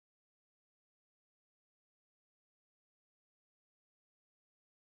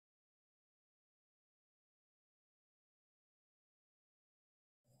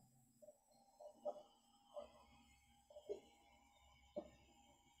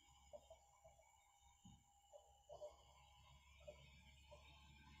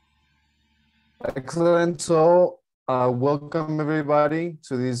Excellent. So welcome everybody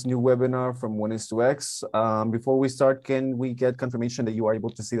to this new webinar from Oneistox. Before we start, can we get confirmation that you are able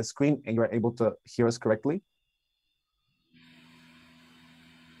to see the screen and you are able to hear us correctly?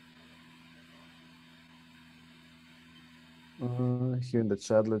 Here in the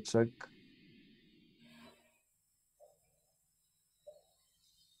chat, let's check.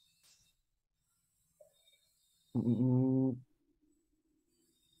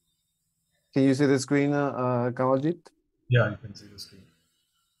 Can you see the screen, Kanwaljeet? Yeah, you can see the screen.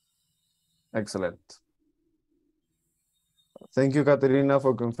 Excellent. Thank you, Katerina,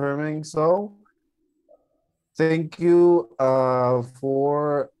 for confirming. So, thank you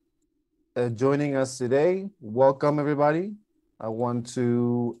for joining us today. Welcome, everybody. I want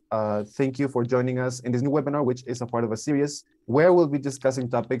to thank you for joining us in this new webinar, which is a part of a series where we'll be discussing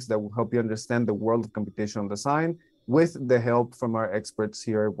topics that will help you understand the world of computational design with the help from our experts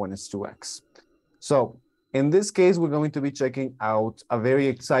here at Oneistox. So in this case, we're going to be checking out a very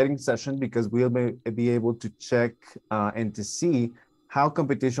exciting session because we'll be able to check and to see how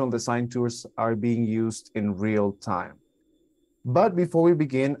computational design tools are being used in real time. But before we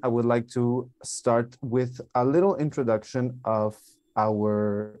begin, I would like to start with a little introduction of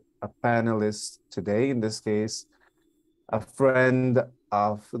our panelist today, in this case, a friend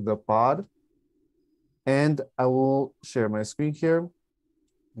of the pod. And I will share my screen here.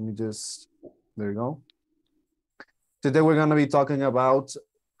 Let me just, there you go. Today, we're going to be talking about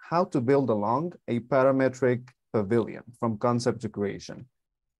how to build along a parametric pavilion from concept to creation.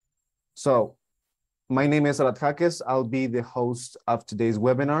 So, my name is Arat Jaques. I'll be the host of today's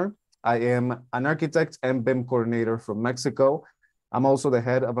webinar. I am an architect and BIM coordinator from Mexico. I'm also the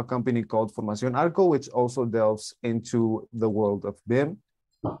head of a company called Formación Arco, which also delves into the world of BIM.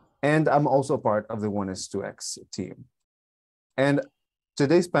 And I'm also part of the Oneistox team. And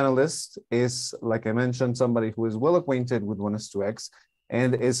today's panelist is, like I mentioned, somebody who is well acquainted with Oneistox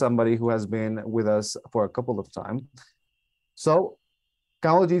and is somebody who has been with us for a couple of times. So,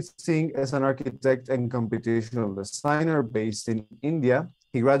 Kanwaljeet Singh is an architect and computational designer based in India.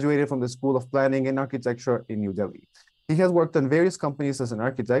 He graduated from the School of Planning and Architecture in New Delhi. He has worked on various companies as an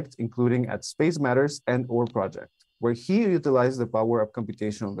architect, including at Space Matters and Or Project, where he utilized the power of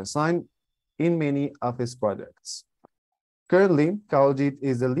computational design in many of his projects. Currently, Kanwaljeet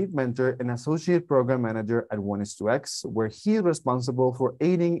is the lead mentor and associate program manager at Oneistox, where he is responsible for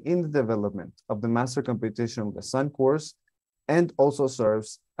aiding in the development of the Master Computational Design course and also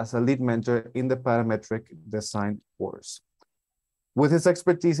serves as a lead mentor in the Parametric Design course. With his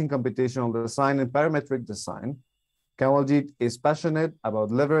expertise in computational design and parametric design, Kanwaljeet is passionate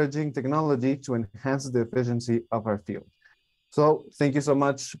about leveraging technology to enhance the efficiency of our field. So thank you so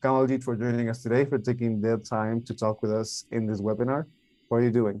much, Kanwaljeet, for joining us today, for taking the time to talk with us in this webinar. How are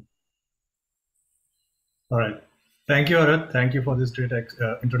you doing? All right. Thank you, Arat. Thank you for this great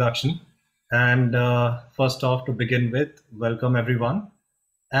introduction. And first off, to begin with, welcome everyone.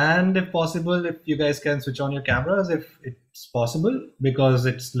 And if possible, if you guys can switch on your cameras, if it's possible, because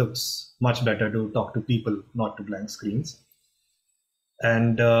it looks much better to talk to people, not to blank screens.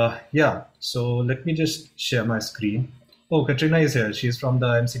 And yeah, so let me just share my screen. Oh, Katrina is here. She's from the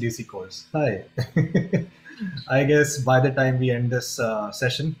MCDC course. Hi. I guess by the time we end this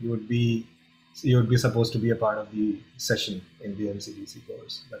session, you would be supposed to be a part of the session in the MCDC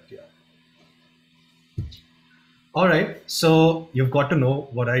course. But yeah. All right, so you've got to know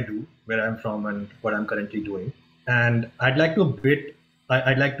what I do, where I'm from, and what I'm currently doing. And I'd like to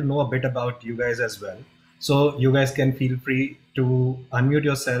know a bit about you guys as well. So you guys can feel free to unmute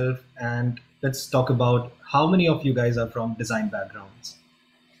yourself and let's talk about how many of you guys are from design backgrounds.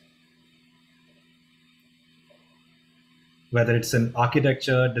 Whether it's in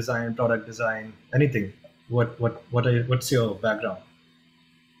architecture, design, product design, anything. What's your background?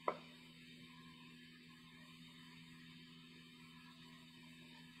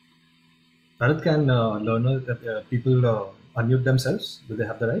 Bharat, can people unmute themselves? Do they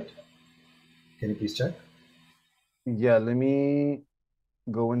have the right? Can you please check? Yeah, let me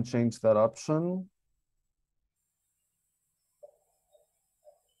go and change that option.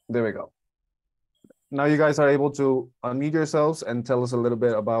 There we go. Now you guys are able to unmute yourselves and tell us a little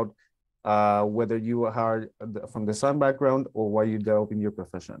bit about whether you are from the design background or why you delve in your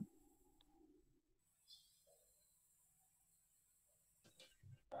profession.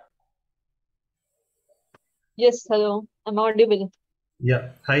 Yes, hello. I'm audible. Yeah.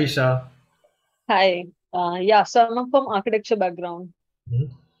 Hi, Isha. Hi. Yeah, so I'm from architecture background.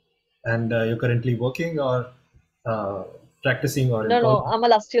 Mm-hmm. And you're currently working or practicing or? No, I'm a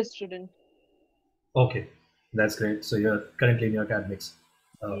last year student. Okay, that's great. So you're currently in your academics.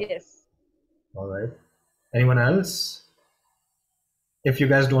 Yes. All right. Anyone else? If you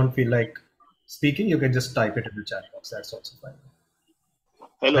guys don't feel like speaking, you can just type it in the chat box. That's also fine.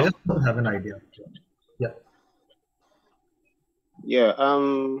 I Hello. just want to have an idea. Yeah. Yeah.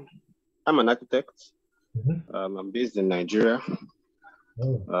 I'm an architect. Mm-hmm. I'm based in Nigeria.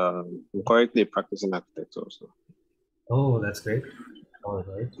 Oh. I'm currently a practicing architect also. Oh, that's great. All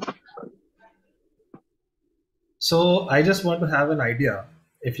right. So I just want to have an idea.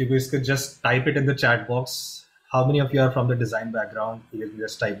 If you guys could just type it in the chat box, how many of you are from the design background? You can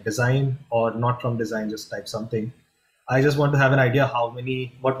just type design, or not from design, just type something. I just want to have an idea how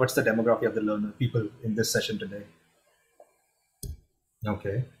many, what's the demography of the learner people in this session today.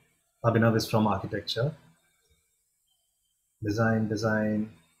 Okay. Abhinav is from architecture.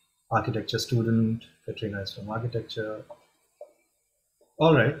 Design, architecture student. Katrina is from architecture.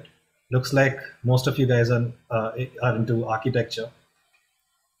 All right. Looks like most of you guys are into architecture.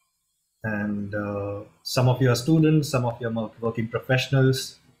 And some of you are students, some of you are working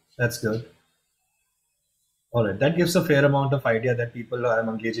professionals. That's good. All right, that gives a fair amount of idea that people I'm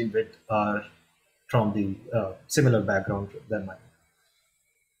engaging with are from the similar background than mine.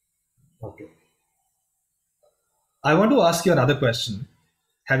 Okay. I want to ask you another question.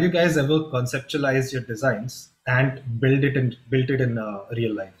 Have you guys ever conceptualized your designs and built it in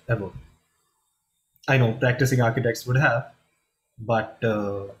real life ever? I know practicing architects would have, but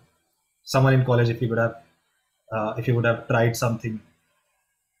someone in college, if you would have tried some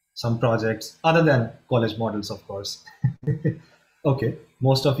projects other than college models, of course. Okay,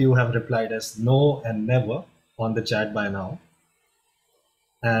 most of you have replied as no and never on the chat by now.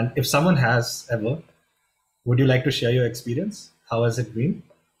 And if someone has ever, would you like to share your experience? How has it been?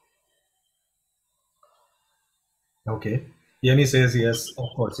 Okay, Yemi says yes,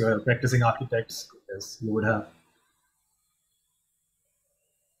 of course, you're practicing architects. Yes, you would have.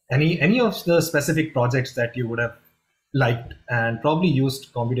 Any of the specific projects that you would have liked and probably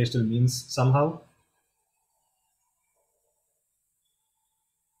used computational means somehow?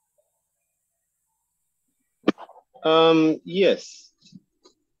 Yes.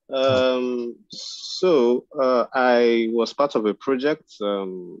 So I was part of a project, a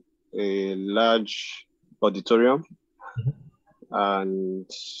large auditorium, and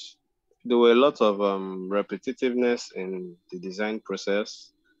there were a lot of repetitiveness in the design process.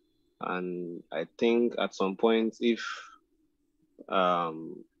 And I think at some point, if it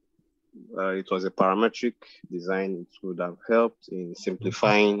was a parametric design, it would have helped in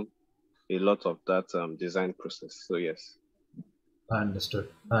simplifying a lot of that design process. So yes. Understood.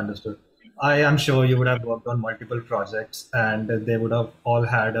 I am sure you would have worked on multiple projects and they would have all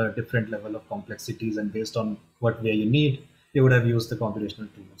had a different level of complexities, and based on what way you need, you would have used the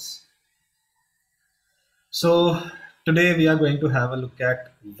computational tools. So today we are going to have a look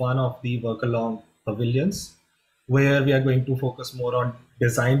at one of the work along pavilions, where we are going to focus more on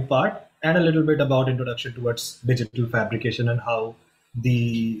design part and a little bit about introduction towards digital fabrication and how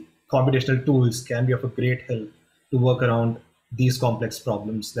the computational tools can be of a great help to work around these complex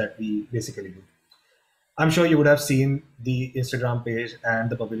problems that we basically do. I'm sure you would have seen the Instagram page and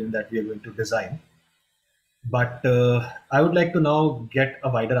the pavilion that we are going to design. But I would like to now get a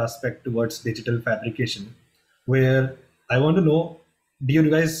wider aspect towards digital fabrication, where I want to know, do you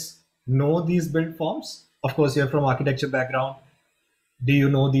guys know these build forms? Of course, you're from architecture background. Do you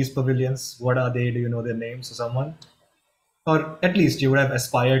know these pavilions? What are they? Do you know their names or someone? Or at least you would have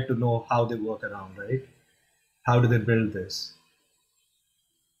aspired to know how they work around, right? How do they build this?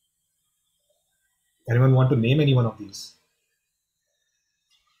 Anyone want to name any one of these?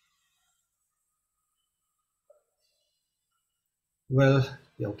 Well,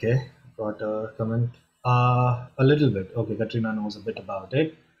 okay, got a comment. A little bit. Okay, Katrina knows a bit about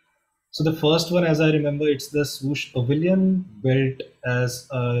it. So the first one, as I remember, it's the Swoosh Pavilion, built as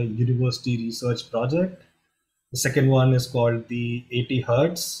a university research project. The second one is called the 80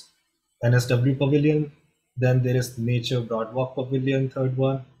 Hertz NSW Pavilion. Then there is Nature Broadwalk Pavilion, third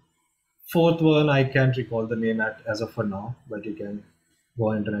one. Fourth one, I can't recall the name as of for now, but you can go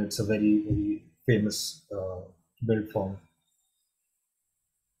on internet. It's a very, very famous build form.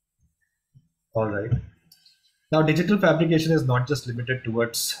 All right. Now, digital fabrication is not just limited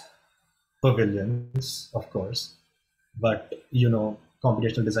towards pavilions, of course, but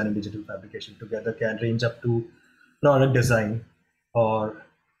computational design and digital fabrication together can range up to product design, or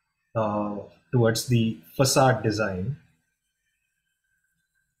towards the facade design,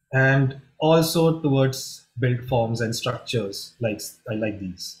 and also towards build forms and structures like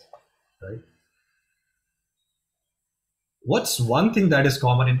these, right? What's one thing that is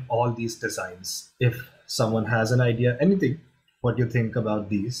common in all these designs? If someone has an idea, anything, what you think about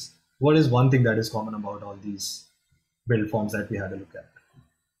these? what is one thing that is common about all these build forms that we had a look at?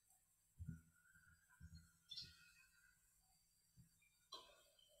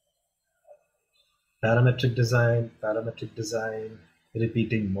 Parametric design,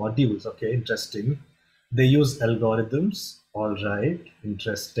 repeating modules. Okay, interesting. They use algorithms. All right,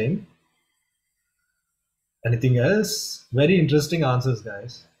 interesting. Anything else? Very interesting answers,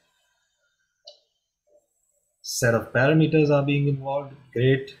 guys. Set of parameters are being involved.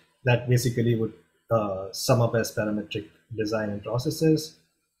 Great. That basically would sum up as parametric design and processes.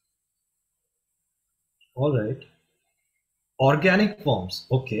 All right. Organic forms.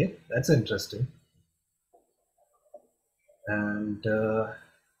 Okay, that's interesting. And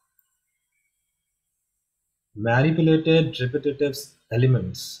manipulated repetitive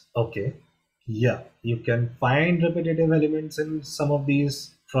elements. Okay. Yeah, you can find repetitive elements in some of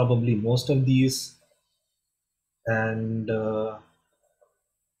these, probably most of these. And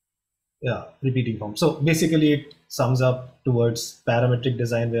yeah, repeating form. So basically it sums up towards parametric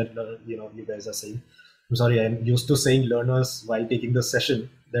design, where you guys are saying, I'm sorry, I'm used to saying learners while taking the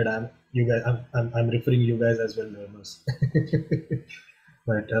session, that I'm referring you guys as well learners.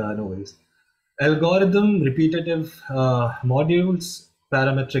 But no worries. Algorithm, repetitive modules,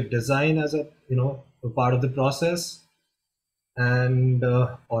 parametric design as a part of the process, and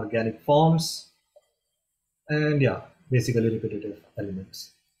organic forms, and yeah, basically repetitive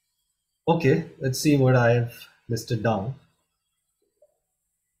elements. Okay, let's see what I've listed down.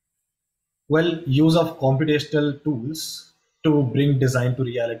 Well, use of computational tools to bring design to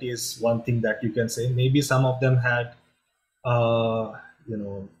reality is one thing that you can say. Maybe some of them had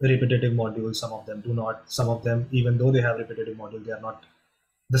repetitive modules, some of them do not. Some of them, even though they have repetitive module, they are not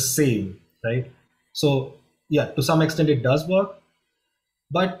the same, right? So yeah, to some extent it does work.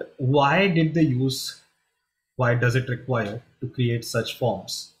 But why does it require to create such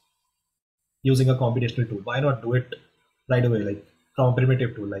forms using a computational tool? Why not do it right away, like from a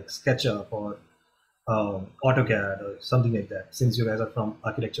primitive tool like SketchUp or AutoCAD or something like that? Since you guys are from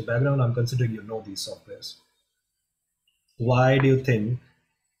architecture background, I'm considering you know these softwares. Why do you think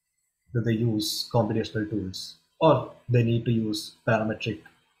that they use computational tools, or they need to use parametric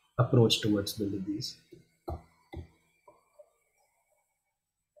approach towards building these?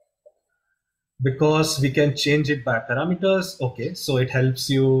 Because we can change it by parameters. Okay, so it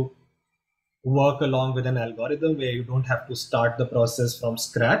helps you work along with an algorithm where you don't have to start the process from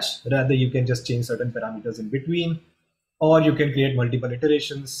scratch. Rather, you can just change certain parameters in between, or you can create multiple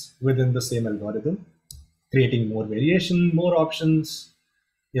iterations within the same algorithm, creating more variation, more options.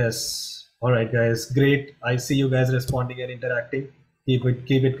 Yes. All right, guys. Great. I see you guys responding and interacting. Keep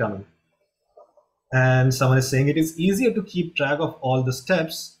it coming. And someone is saying it is easier to keep track of all the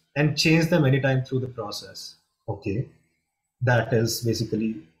steps and change them anytime through the process. Okay. That is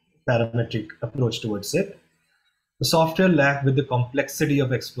basically parametric approach towards it. The software lacked with the complexity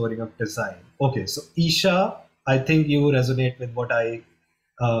of exploring of design. Okay, so Isha, I think you resonate with what I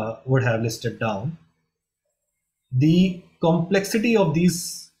would have listed down. The complexity of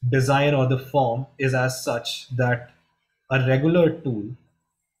these design or the form is as such that a regular tool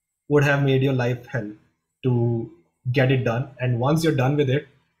would have made your life hell to get it done. And once you're done with it,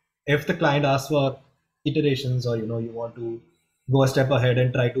 if the client asks for iterations, or you want to go a step ahead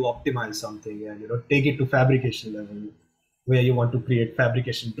and try to optimize something and take it to fabrication level, where you want to create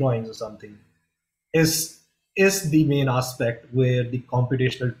fabrication drawings or something, is the main aspect where the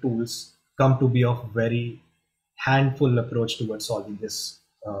computational tools come to be of very handful approach towards solving these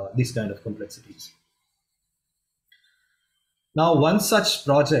kind of complexities. Now, one such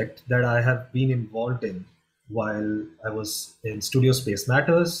project that I have been involved in while I was in Studio Space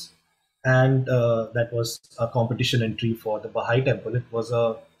Matters, and that was a competition entry for the Baha'i Temple. It was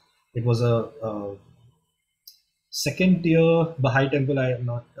a second tier Baha'i Temple. I am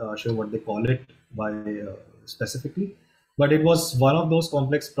not sure what they call it by specifically, but it was one of those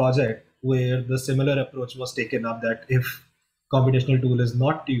complex projects where the similar approach was taken up, that if computational tool is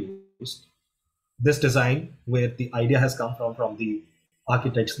not used, this design, where the idea has come from the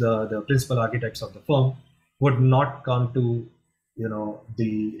architects, the principal architects of the firm, would not come to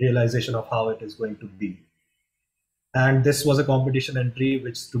the realization of how it is going to be. And this was a competition entry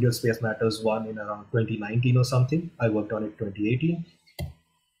which Studio Space Matters won in around 2019 or something. I worked on it 2018.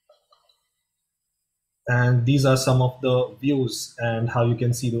 And these are some of the views and how you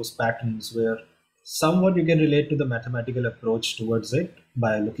can see those patterns, where somewhat you can relate to the mathematical approach towards it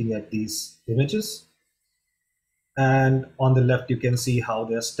by looking at these images. And on the left, you can see how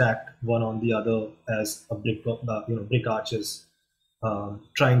they're stacked one on the other as a brick arches,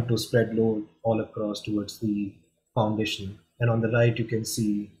 trying to spread load all across towards the foundation. And on the right, you can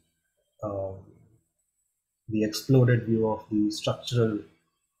see the exploded view of the structural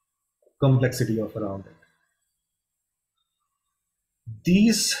complexity of around it.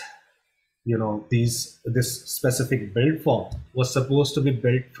 This specific build form was supposed to be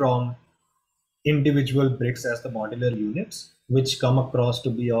built from individual bricks as the modular units, which come across to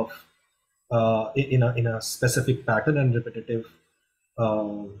be of in a specific pattern and repetitive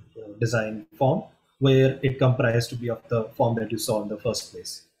design form, where it comprised to be of the form that you saw in the first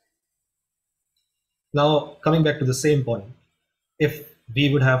place. Now, coming back to the same point, if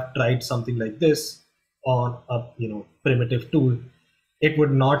we would have tried something like this on a primitive tool, it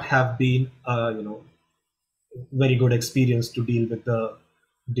would not have been a very good experience to deal with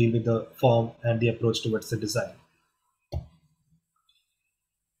the form and the approach towards the design.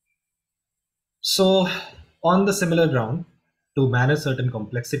 So on the similar ground, to manage certain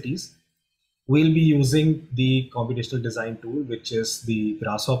complexities, we'll be using the computational design tool, which is the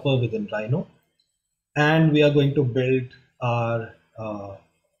Grasshopper within Rhino. And we are going to build our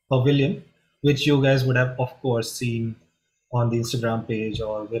pavilion, which you guys would have, of course, seen on the Instagram page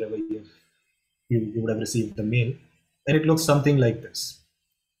or wherever you would have received the mail. And it looks something like this.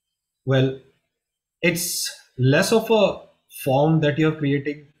 Well, it's less of a form that you're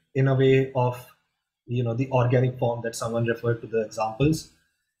creating in a way of the organic form that someone referred to the examples.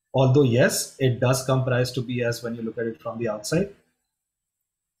 Although, yes, it does comprise to be as when you look at it from the outside.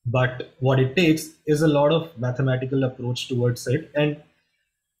 But what it takes is a lot of mathematical approach towards it. And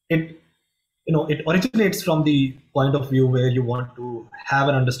it originates from the point of view where you want to have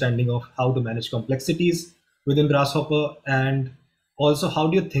an understanding of how to manage complexities within Grasshopper, and also how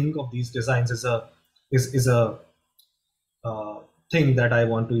do you think of these designs is a thing that I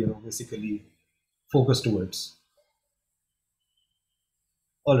want to basically focus towards.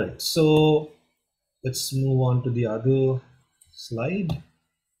 All right, so let's move on to the other slide.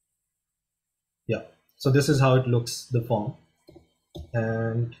 Yeah, so this is how it looks, the form,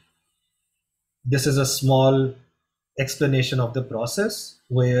 and this is a small explanation of the process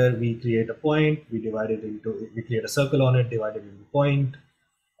where we create a point, we create a circle on it, divide it into point,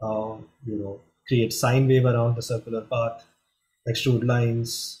 create sine wave around the circular path, extrude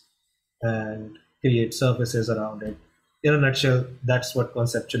lines, and create surfaces around it. In a nutshell, that's what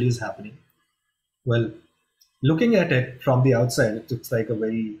conceptually is happening. Well, looking at it from the outside, it looks like a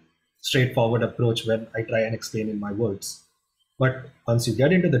very straightforward approach when I try and explain in my words. But once you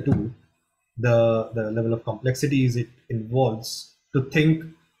get into the tool, the level of complexities it involves to think,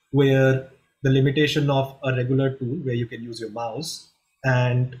 where the limitation of a regular tool where you can use your mouse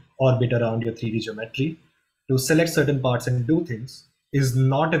and orbit around your 3D geometry to select certain parts and do things is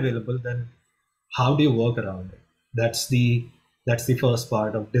not available, then how do you work around it? That's the first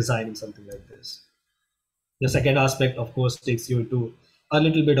part of designing something like this. The second aspect, of course, takes you to a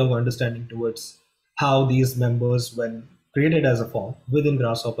little bit of understanding towards how these members, when created as a form within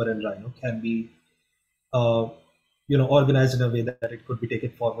Grasshopper and Rhino, can be organized in a way that it could be taken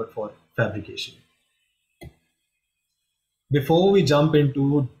forward for fabrication. Before we jump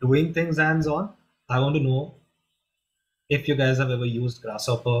into doing things hands-on, I want to know if you guys have ever used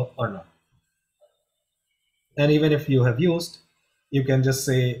Grasshopper or not. And even if you have used, you can just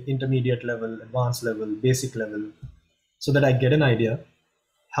say intermediate level, advanced level, basic level, so that I get an idea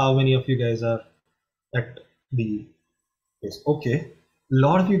how many of you guys are at the base. Okay, a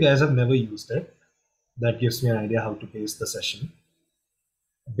lot of you guys have never used it. That gives me an idea how to pace the session.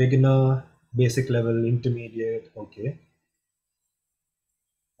 Beginner, basic level, intermediate, okay.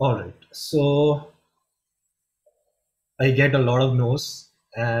 All right, so I get a lot of no's,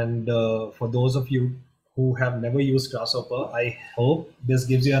 and for those of you who have never used Grasshopper, I hope this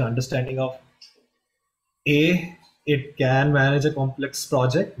gives you an understanding of A, it can manage a complex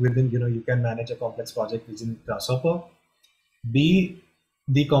project within, you can manage a complex project within Grasshopper. B,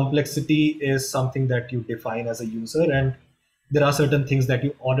 the complexity is something that you define as a user, and there are certain things that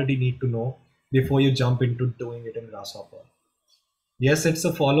you already need to know before you jump into doing it in Grasshopper. Yes, it's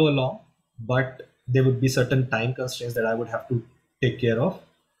a follow along, but there would be certain time constraints that I would have to take care of.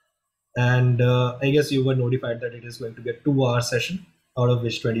 And I guess you were notified that it is going to be a 2-hour session, out of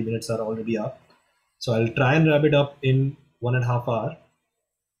which 20 minutes are already up. So I'll try and wrap it up in 1.5 hours.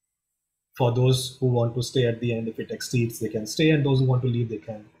 For those who want to stay at the end, if it exceeds, they can stay, and those who want to leave, they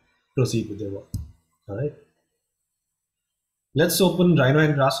can proceed with their work. All right. Let's open Rhino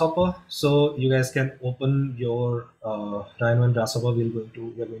and Grasshopper. So you guys can open your Rhino and Grasshopper. We're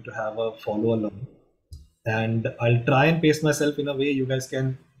going to have a follow along, and I'll try and pace myself in a way you guys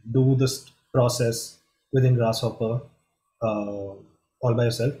can do this process within Grasshopper all by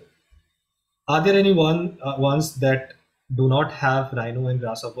yourself. Are there any ones that do not have Rhino and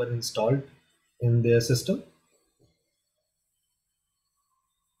Grasshopper installed in their system?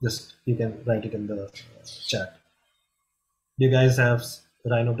 Just you can write it in the chat. Do you guys have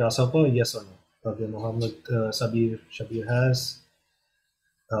Rhino Grasshopper? Yes or no? Okay, Mohammed Shabir has.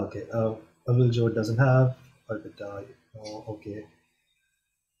 Okay, Avil Joe doesn't have. Albita, no, okay.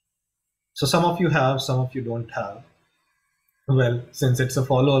 So some of you have, some of you don't have. Well, since it's a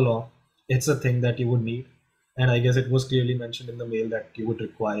follow along, it's a thing that you would need. And I guess it was clearly mentioned in the mail that you would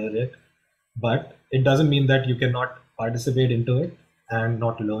require it. But it doesn't mean that you cannot participate into it and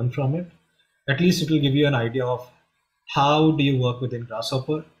not learn from it. At least it will give you an idea of how do you work within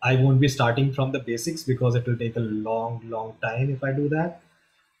Grasshopper. I won't be starting from the basics because it will take a long time if I do that.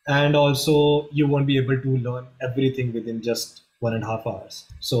 And also you won't be able to learn everything within just 1.5 hours.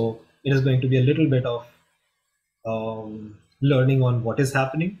 So it is going to be a little bit of learning on what is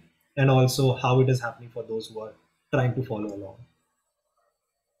happening and also how it is happening for those who are trying to follow along.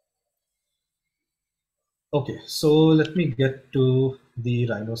 Okay, so let me get to the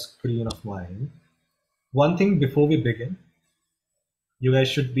Rhino screen of mine. One thing before we begin, you guys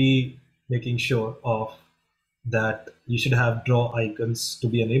should be making sure of that you should have draw icons to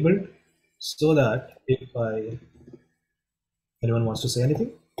be enabled so that if anyone wants to say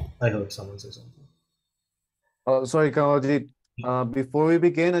anything, I heard someone say something. Sorry, Kanwaljeet. Before we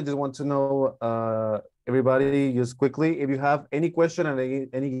begin, I just want to know, everybody, just quickly, if you have any question at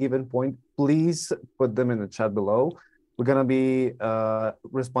any given point, please put them in the chat below. We're gonna be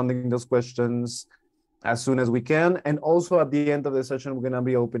responding those questions as soon as we can. And also at the end of the session, we're gonna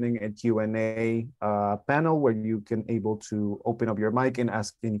be opening a Q&A panel where you can able to open up your mic and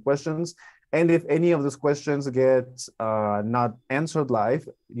ask any questions. And if any of those questions get not answered live,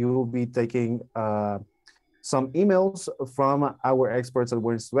 you will be taking some emails from our experts at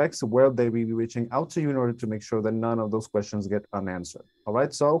Oneistox where they will be reaching out to you in order to make sure that none of those questions get unanswered. All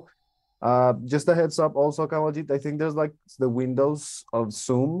right, so just a heads up also, Kanwaljeet, I think there's like the windows of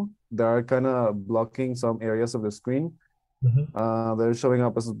Zoom that are kind of blocking some areas of the screen. They're showing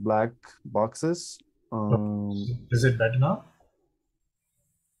up as black boxes. Is it better now?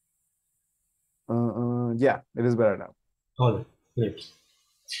 Yeah, it is better now. All right, great.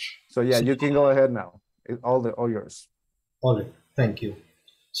 So yeah, you can go ahead now. All yours. All right, thank you.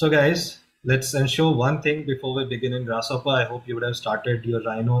 So guys, let's ensure one thing before we begin in Grasshopper. I hope you would have started your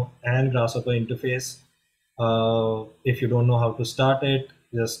Rhino and Grasshopper interface. If you don't know how to start it,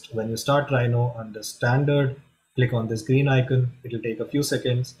 just when you start Rhino under standard, click on this green icon. It will take a few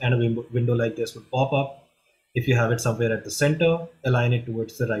seconds and a window like this would pop up. If you have it somewhere at the center, align it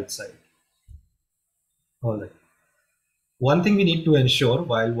towards the right side. All right. One thing we need to ensure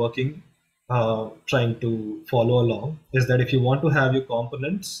while working, trying to follow along, is that if you want to have your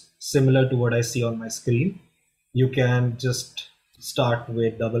components similar to what I see on my screen, you can just start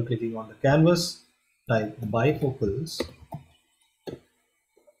with double clicking on the canvas, type bifocals.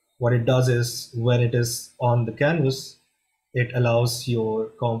 What it does is when it is on the canvas, it allows your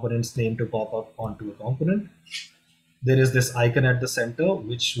component's name to pop up onto a component. There is this icon at the center,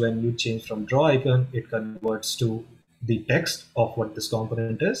 which when you change from draw icon, it converts to the text of what this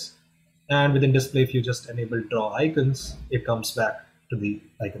component is. And within display, if you just enable draw icons, it comes back to the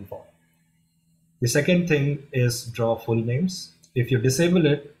icon form. The second thing is draw full names. If you disable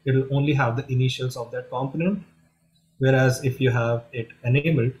it, it will only have the initials of that component. Whereas if you have it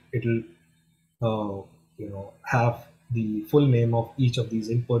enabled, it will have the full name of each of these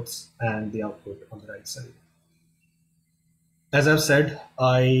inputs and the output on the right side. As I've said,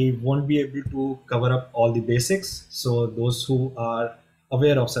 I won't be able to cover up all the basics. So those who are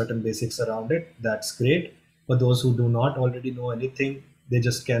aware of certain basics around it, that's great. But those who do not already know anything, they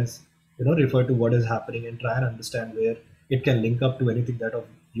just can refer to what is happening and try and understand where it can link up to anything that of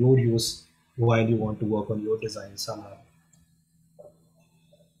your use while you want to work on your design somehow.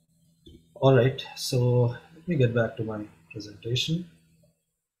 All right, so let me get back to my presentation.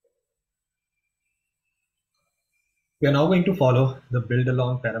 We are now going to follow the build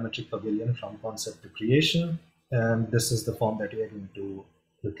along parametric pavilion from concept to creation. And this is the form that we are going to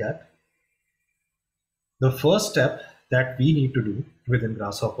look at. The first step that we need to do within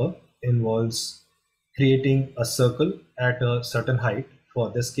Grasshopper involves creating a circle at a certain height. For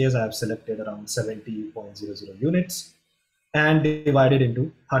this case, I have selected around 70.00 units and divided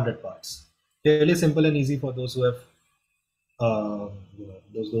into 100 parts. Fairly simple and easy for those who have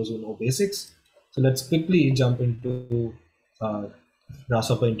those who know basics. So let's quickly jump into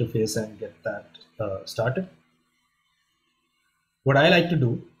Grasshopper interface and get that started. What I like to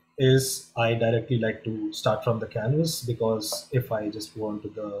do is I directly like to start from the canvas, because if I just go on to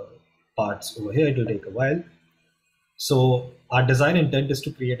the parts over here, it will take a while. So our design intent is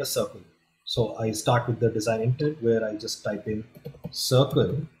to create a circle. So I start with the design intent where I just type in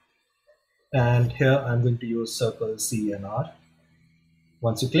circle, and here I'm going to use circle C and R.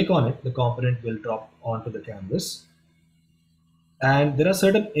 Once you click on it, the component will drop onto the canvas. And there are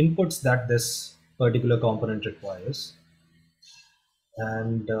certain inputs that this particular component requires.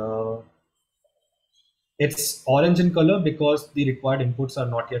 And it's orange in color because the required inputs are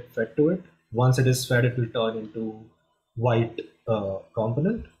not yet fed to it. Once it is fed, it will turn into white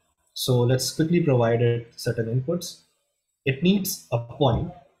component. So let's quickly provide it certain inputs. It needs a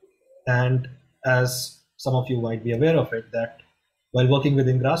point, and as some of you might be aware of it, that while working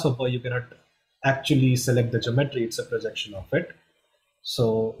within Grasshopper, you cannot actually select the geometry, it's a projection of it.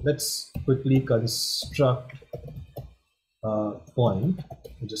 So let's quickly construct a point.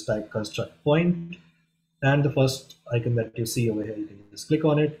 You just type construct point, and the first icon that you see over here, you can just click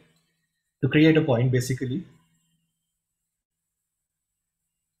on it to create a point basically.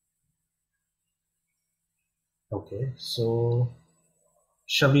 Okay, so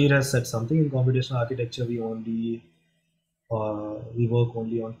Shabir has said something. In computational architecture, we work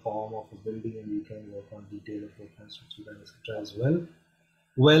only on form of a building, and we can work on detail of infrastructure, etc. as well.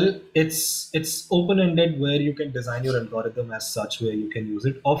 Well, it's open-ended where you can design your algorithm as such where you can use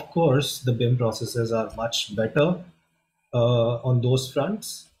it. Of course, the BIM processes are much better on those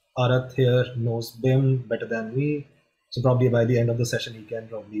fronts. Arath here knows BIM better than me, so probably by the end of the session he can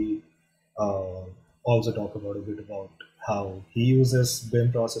probably also talk about a bit about how he uses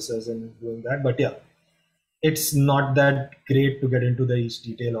BIM processes in doing that. But yeah, it's not that great to get into the each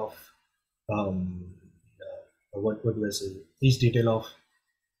detail of what do I say? Each detail of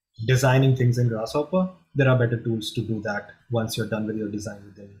designing things in Grasshopper. There are better tools to do that once you're done with your design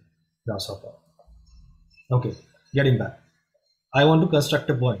within Grasshopper. Okay, getting back. I want to construct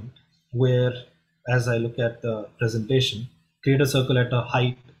a point where, as I look at the presentation, create a circle at a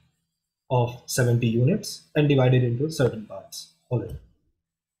height of 70 units and divide it into certain parts. All right.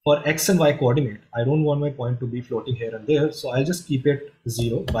 For X and Y coordinate, I don't want my point to be floating here and there, so I'll just keep it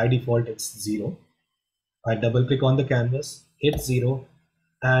 0. By default, it's 0. I double click on the canvas, hit 0,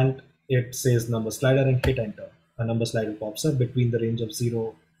 and it says number slider and hit enter. A number slider pops up between the range of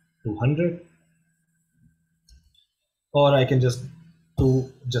 0 to 100. Or I can just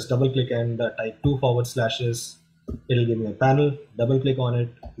double click and type 2 forward slashes. It'll give me a panel, double click on it,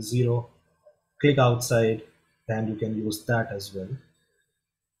 0, click outside, and you can use that as well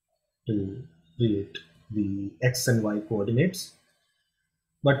to create the X and Y coordinates.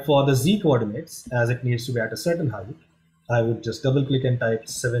 But for the Z coordinates, as it needs to be at a certain height, I would just double click and type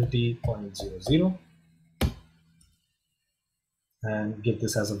 70.00 and give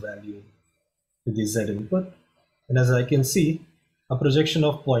this as a value to the Z input. And as I can see, a projection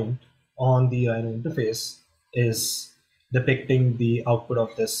of point on the Rhino interface is depicting the output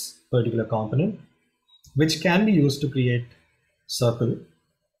of this particular component, which can be used to create circle.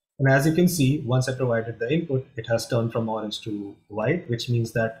 And as you can see, once I provided the input, it has turned from orange to white, which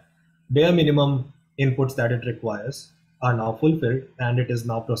means that bare minimum inputs that it requires are now fulfilled, and it is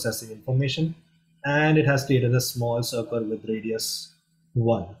now processing information, and it has created a small circle with radius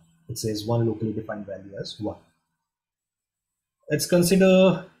 1. It says 1 locally defined value as 1. Let's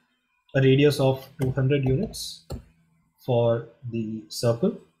consider a radius of 200 units for the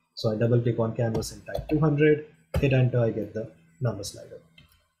circle. So I double click on canvas and type 200, hit enter, I get the number slider.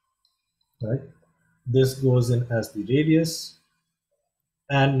 Right? This goes in as the radius,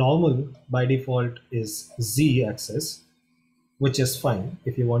 and normal by default is Z axis, which is fine.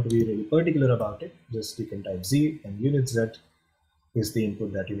 If you want to be really particular about it, just you can type Z, and unit Z is the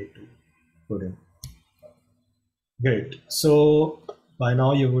input that you need to put in. Great. So by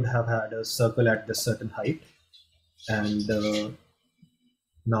now you would have had a circle at this certain height, and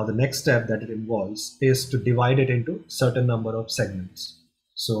now the next step that it involves is to divide it into certain number of segments.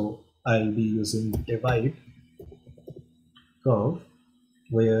 So I'll be using divide curve,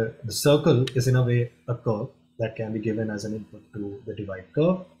 where the circle is in a way a curve that can be given as an input to the divide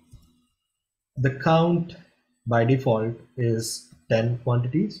curve. The count by default is 10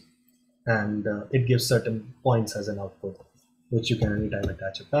 quantities, and it gives certain points as an output, which you can anytime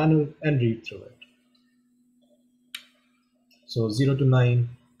attach a panel and read through it. So 0 to 9,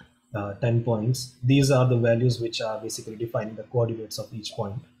 10 points. These are the values which are basically defining the coordinates of each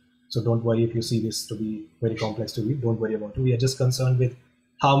point. So don't worry if you see this to be very complex to read, don't worry about it. We are just concerned with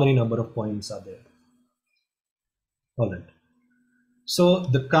how many number of points are there. All right. So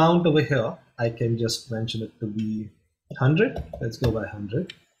the count over here, I can just mention it to be 100. Let's go by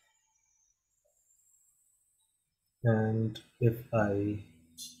 100. And if I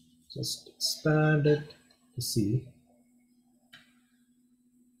just expand it to see,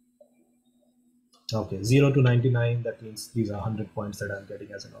 Okay, 0 to 99, that means these are 100 points that I'm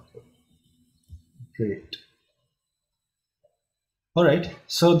getting as an output. Great. All right,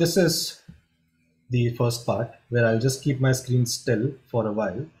 so this is the first part where I'll just keep my screen still for a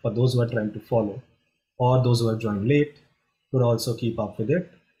while for those who are trying to follow, or those who have joined late could also keep up with it.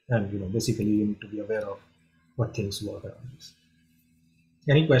 And basically you need to be aware of what things work around this.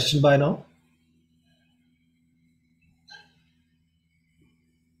 Any question by now?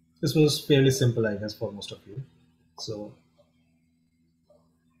 This was fairly simple, I guess, for most of you. So,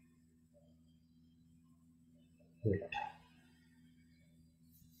 great.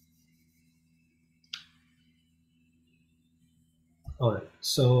 All right,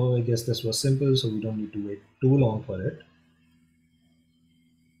 so I guess this was simple, so we don't need to wait too long for it.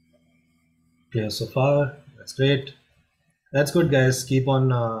 Clear so far, that's great. That's good, guys. Keep on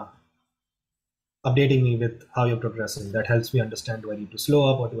updating me with how you're progressing. That helps me understand, do I need to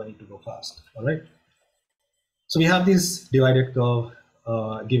slow up or do I need to go fast? All right. So we have this divided curve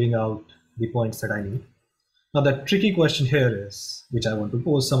giving out the points that I need. Now the tricky question here is, which I want to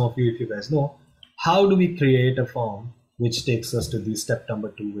pose some of you if you guys know, how do we create a form which takes us to the step number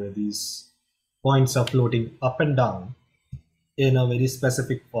 2 where these points are floating up and down in a very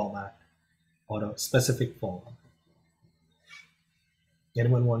specific format or a specific form?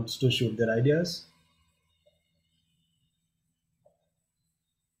 Anyone wants to shoot their ideas?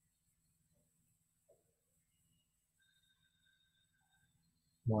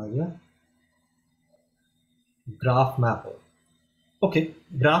 No idea? Graph mapper. Okay,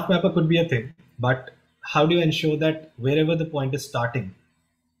 graph mapper could be a thing, but how do you ensure that wherever the point is starting,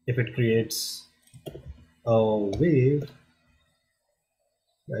 if it creates a wave,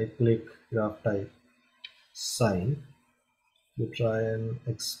 right click, graph type, sine, you try and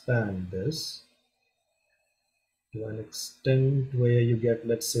expand this to an extent where you get,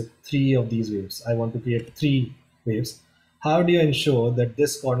 let's say, 3 of these waves. I want to create 3 waves. How do you ensure that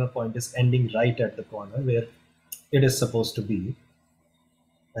this corner point is ending right at the corner where it is supposed to be?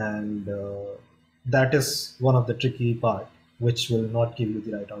 And that is one of the tricky part, which will not give you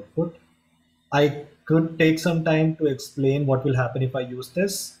the right output. I could take some time to explain what will happen if I use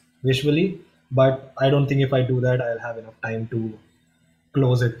this visually, but I don't think if I do that, I'll have enough time to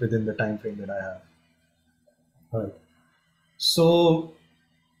close it within the time frame that I have. All right. So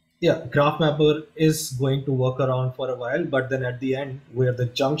yeah, graph mapper is going to work around for a while, but then at the end, where the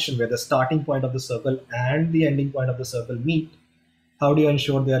junction, where the starting point of the circle and the ending point of the circle meet, how do you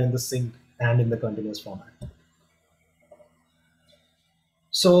ensure they are in the sync and in the continuous format?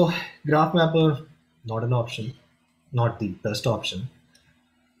 So graph mapper, not an option, not the best option.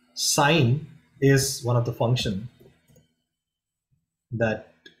 Sine is one of the function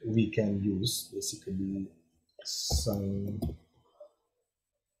that we can use, basically sine.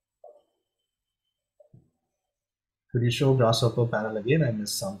 Could you show grasshopper panel again? I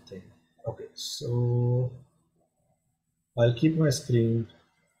missed something. Okay, so I'll keep my screen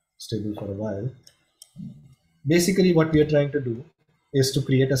stable for a while. Basically what we are trying to do is to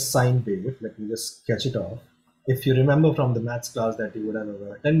create a sine wave. Let me just sketch it off. If you remember from the maths class that you would have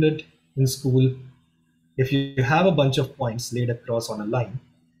ever attended in school, if you have a bunch of points laid across on a line,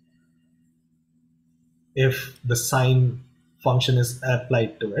 if the sine function is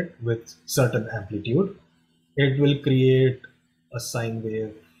applied to it with certain amplitude, it will create a sine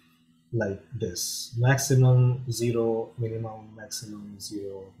wave like this: maximum 0, minimum, maximum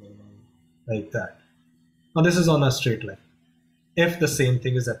 0, minimum, like that. Now this is on a straight line. If the same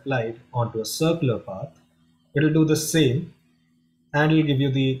thing is applied onto a circular path, it will do the same and it will give you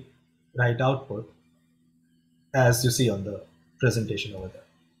the right output as you see on the presentation over there.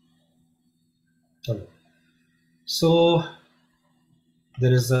 Okay. So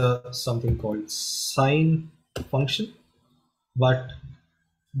there is something called sine function, but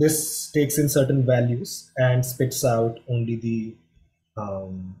this takes in certain values and spits out only the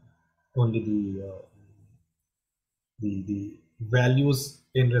values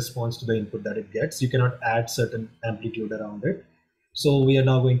in response to the input that it gets. You cannot add certain amplitude around it. So we are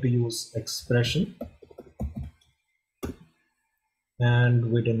now going to use expression,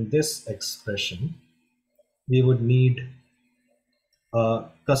 and within this expression we would need a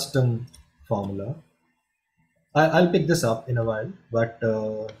custom formula. I'll pick this up in a while, but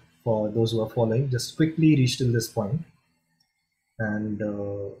for those who are following, just quickly reach till this point and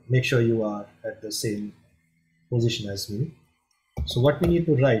make sure you are at the same position as me. So what we need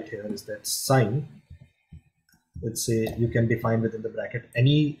to write here is that sine, let's say you can define within the bracket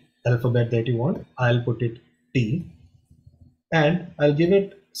any alphabet that you want. I'll put it T, and I'll give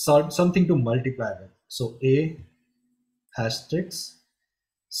it something to multiply with. So A asterisk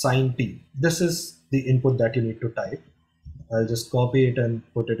Sine t. This is the input that you need to type. I'll just copy it and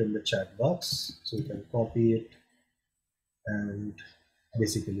put it in the chat box. So you can copy it and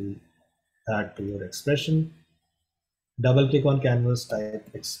basically add to your expression. Double click on canvas, type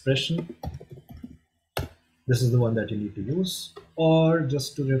expression. This is the one that you need to use. Or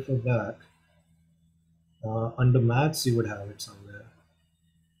just to refer back, under maths, you would have it somewhere.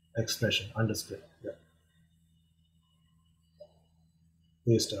 Expression, underscore, yeah.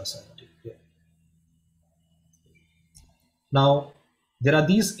 A star sine t, yeah. Now, there are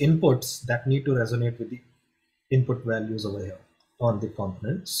these inputs that need to resonate with the input values over here on the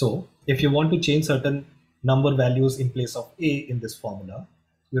component. So if you want to change certain number values in place of a in this formula,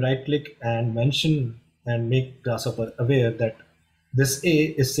 you right click and mention and make Grasshopper aware that this a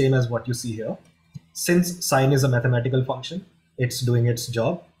is same as what you see here. Since sine is a mathematical function, it's doing its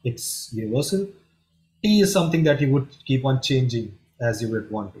job, it's universal. T is something that you would keep on changing as you would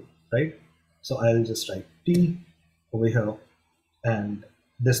want to, right? So I'll just write T over here and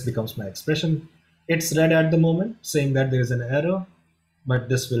this becomes my expression. It's red at the moment saying that there is an error, but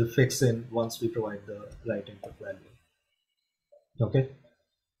this will fix in once we provide the right input value. Okay.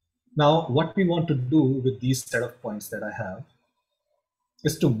 Now what we want to do with these set of points that I have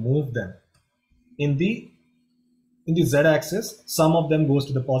is to move them in the z-axis. Some of them goes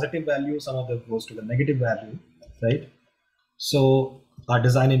to the positive value, some of them goes to the negative value, right? So our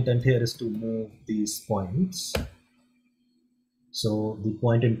design intent here is to move these points. So the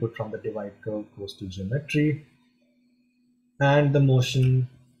point input from the divide curve goes to geometry, and the motion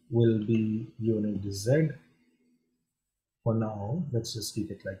will be unit z. For now, let's just keep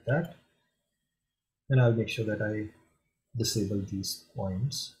it like that. And I'll make sure that I disable these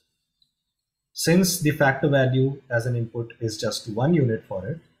points. Since the factor value as an input is just 1 unit for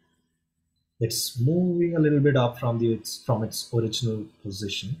it, it's moving a little bit up from its original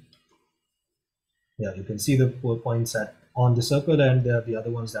position. Yeah, you can see the points on the circle, and there are the other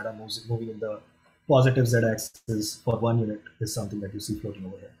ones that are moving in the positive z-axis for 1 unit is something that you see floating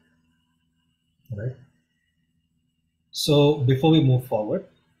over here. All right. So before we move forward,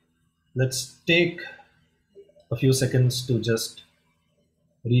 let's take a few seconds to just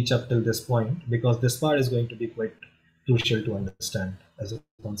reach up till this point, because this part is going to be quite crucial to understand as a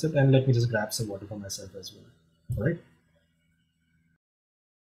concept. And let me just grab some water for myself as well. All right.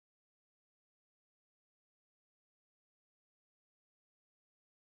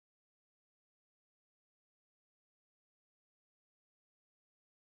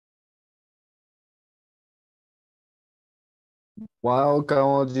 While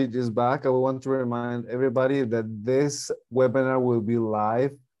Kanwaljeet is back, I want to remind everybody that this webinar will be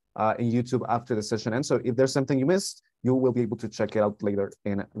live in YouTube after the session ends. So if there's something you missed, you will be able to check it out later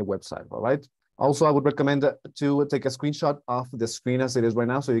in the website, all right? Also, I would recommend to take a screenshot of the screen as it is right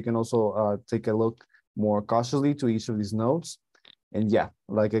now, so you can also take a look more cautiously to each of these nodes. And yeah,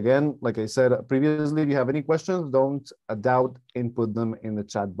 like I said previously, if you have any questions, don't doubt, input them in the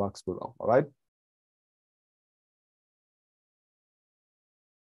chat box below, all right?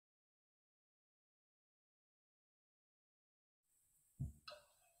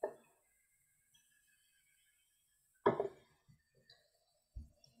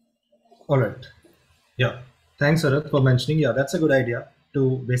 All right. Yeah. Thanks, Arath, for mentioning. Yeah, that's a good idea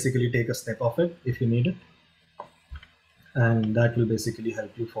to basically take a step of it if you need it. And that will basically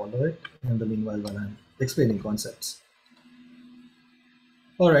help you follow it in the meanwhile while I'm explaining concepts.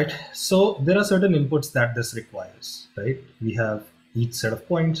 All right. So there are certain inputs that this requires, right? We have each set of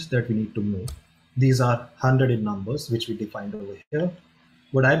points that we need to move. These are 100 in numbers, which we defined over here.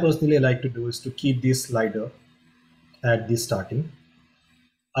 What I personally like to do is to keep this slider at the starting.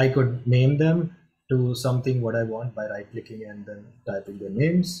 I could name them to something what I want by right clicking and then typing their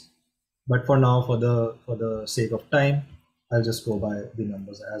names. But for now, for the sake of time, I'll just go by the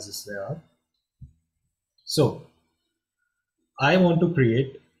numbers as they are. So I want to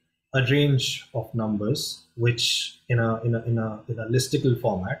create a range of numbers which in a listicle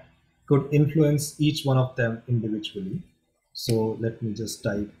format could influence each one of them individually. So let me just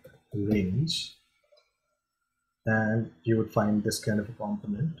type range, and you would find this kind of a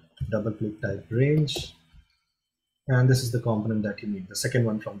component. Double click, type range, and this is the component that you need, the second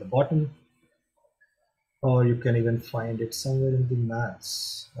one from the bottom, or you can even find it somewhere in the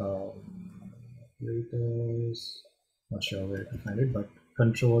maths. Not sure where to find it, but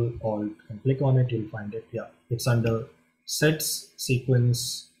Control Alt and click on it, you'll find it. Yeah, it's under sets,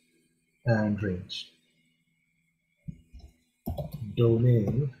 sequence, and range.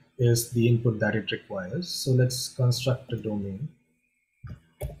 Domain is the input that it requires. So let's construct a domain.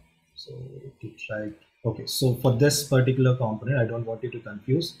 So to type Okay, so for this particular component, I don't want you to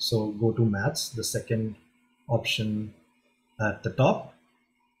confuse. So go to maths, the second option at the top,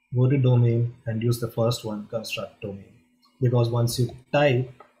 go to domain and use the first one, construct domain. Because once you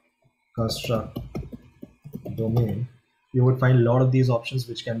type construct domain, you would find a lot of these options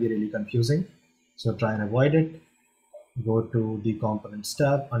which can be really confusing. So try and avoid it. Go to the components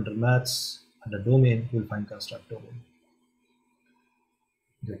tab under maths, under domain, you'll find construct domain.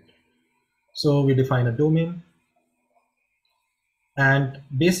 Great. So we define a domain. And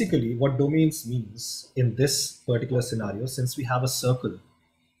basically what domains means in this particular scenario, since we have a circle,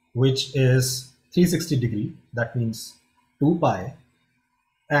 which is 360-degree, that means 2 pi,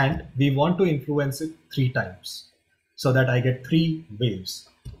 and we want to influence it 3 times so that I get 3 waves.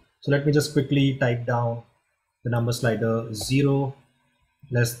 So let me just quickly type down the number slider 0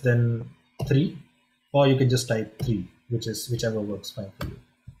 less than 3, or you can just type 3, which is whichever works fine for you.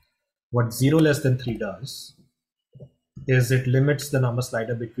 What 0 less than 3 does is it limits the number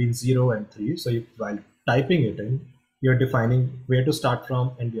slider between 0 and 3. So while typing it in, you're defining where to start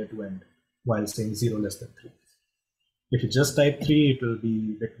from and where to end while saying 0 less than 3. If you just type 3, it will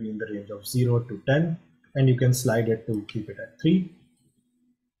be between the range of 0 to 10, and you can slide it to keep it at 3.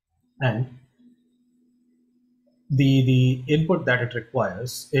 And the input that it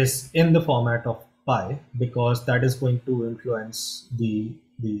requires is in the format of pi, because that is going to influence the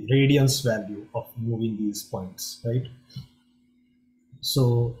radiance value of moving these points, right?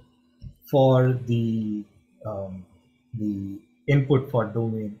 So for the input for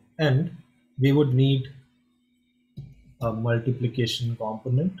domain end, we would need a multiplication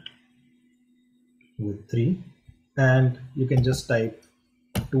component with 3, and you can just type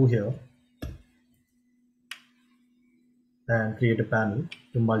 2 here and create a panel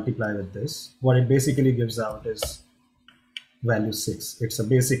to multiply with this. What it basically gives out is value 6. It's a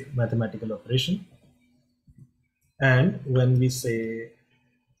basic mathematical operation. And when we say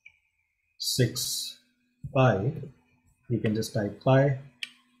 6 pi, you can just type pi,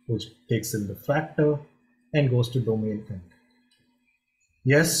 which takes in the factor and goes to domain end.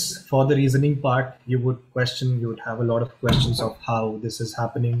 Yes, for the reasoning part, you would have a lot of questions of how this is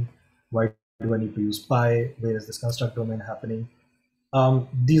happening. Why do I need to use pi? Where is this construct domain happening?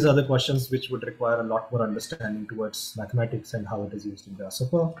 These are the questions which would require a lot more understanding towards mathematics and how it is used in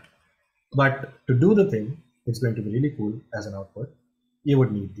Grasshopper. But to do the thing, it's going to be really cool as an output. You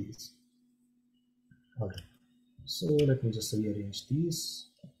would need these. All right. So let me just rearrange these.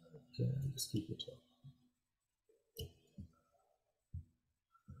 Okay, just keep it here.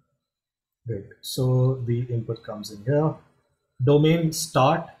 Great. So the input comes in here. Domain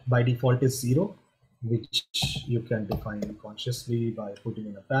start by default is 0, which you can define consciously by putting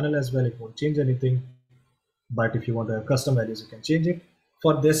in a panel as well. It won't change anything. But if you want to have custom values, you can change it.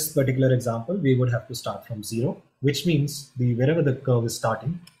 For this particular example, we would have to start from 0, which means wherever the curve is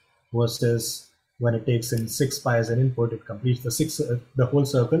starting, versus when it takes in 6 pi as an input, it completes the whole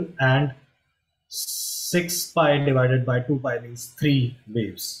circle, and 6 pi divided by 2 pi means 3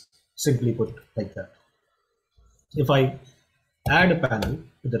 waves, simply put like that. If I add a panel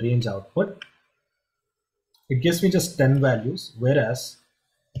to the range output, it gives me just 10 values, whereas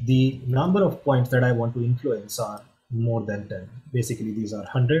the number of points that I want to influence are more than 10. Basically, these are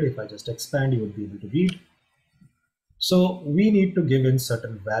 100. If I just expand, you would be able to read. So we need to give in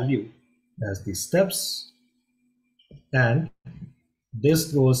certain value as the steps, and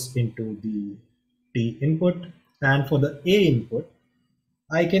this goes into the T input. And for the A input,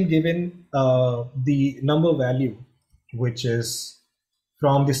 I can give in the number value, which is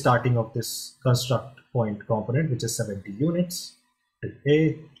from the starting of this construct point component, which is 70 units to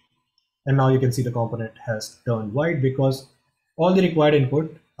A. And now you can see the component has turned white because all the required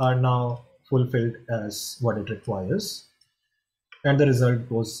input are now fulfilled as what it requires. And the result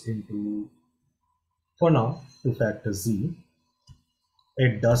goes into, for now, 2 factor Z.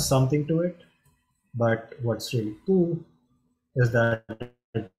 It does something to it, but what's really cool is that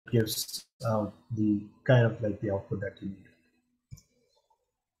it gives out the kind of like the output that you need.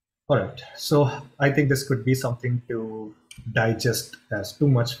 All right, so I think this could be something to digest as too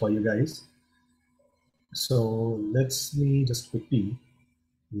much for you guys. So let's me just quickly,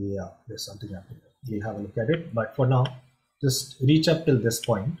 yeah, there's something happening. We'll have a look at it, but for now, just reach up till this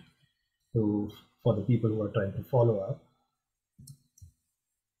point for the people who are trying to follow up.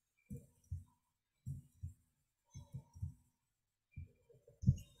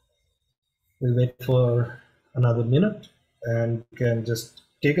 We'll wait for another minute and you can just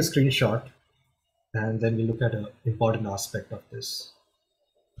take a screenshot, and then we look at an important aspect of this.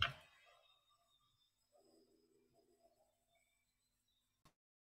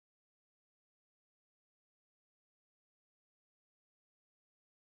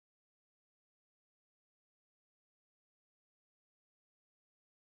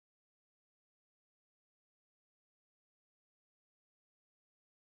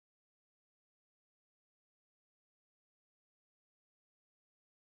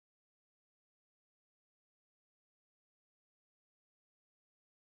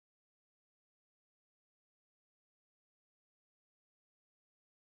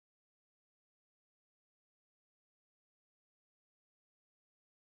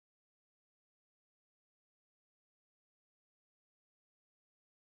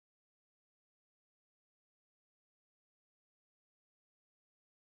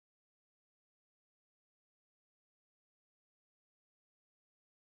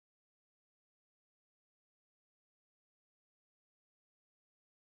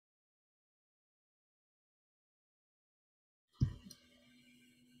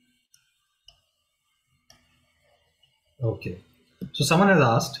 Okay. So someone has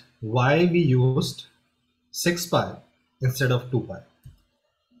asked why we used 6 pi instead of 2 pi.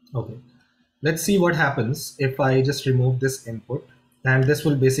 Okay. Let's see what happens if I just remove this input, and this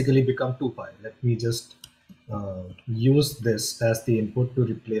will basically become 2 pi. Let me just use this as the input to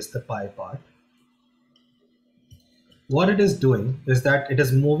replace the pi part. What it is doing is that it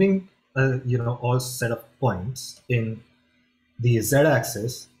is moving all set of points in the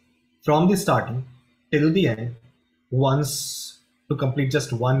z-axis from the starting till the end once to complete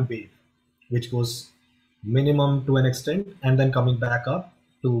just one wave, which goes minimum to an extent and then coming back up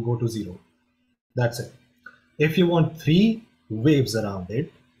to go to 0. That's it. If you want 3 waves around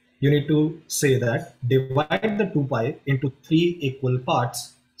it, you need to say that divide the 2 pi into 3 equal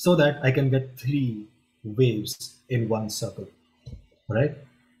parts so that I can get 3 waves in one circle, right?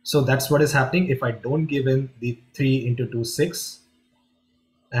 So that's what is happening if I don't give in the 3 into 2, 6,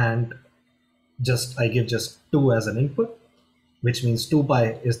 and I give just 2 as an input, which means 2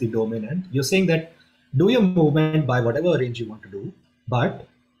 pi is the dominant. You're saying that do your movement by whatever range you want to do, but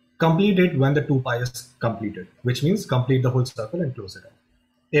complete it when the 2 pi is completed, which means complete the whole circle and close it up.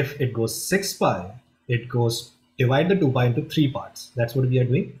 If it goes 6 pi, it goes divide the 2 pi into 3 parts. That's what we are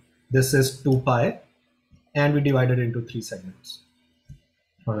doing. This is 2 pi, and we divide it into 3 segments.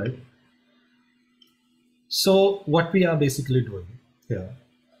 All right. So what we are basically doing here,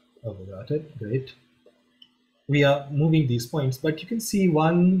 we got it, great. We are moving these points, but you can see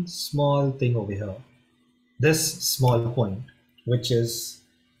one small thing over here. This small point, which is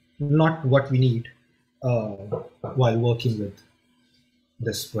not what we need while working with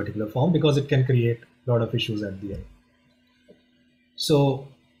this particular form, because it can create a lot of issues at the end. So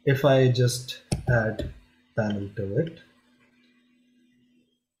if I just add panel to it,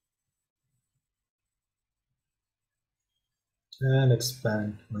 and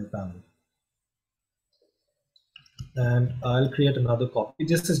expand my panel, and I'll create another copy.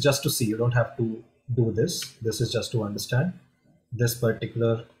 This is just to see, you don't have to do this. This is just to understand this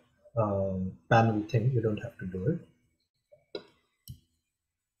particular panel thing. You don't have to do it.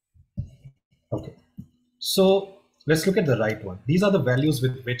 Okay, so let's look at the right one. These are the values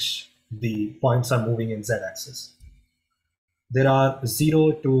with which the points are moving in z-axis. There are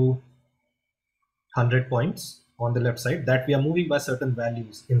 0 to 100 points on the left side that we are moving by certain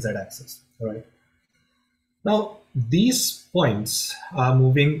values in z-axis. All right. Now these points are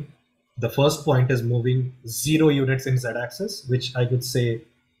moving. The first point is moving 0 units in z-axis, which I could say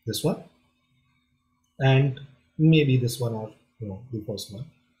this one, and maybe this one, or the first one.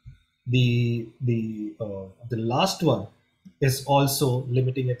 The last one is also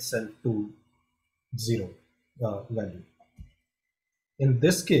limiting itself to 0 value. In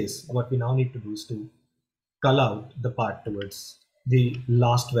this case, what we now need to do is to cull out the part towards the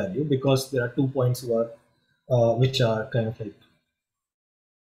last value, because there are 2 points which are kind of like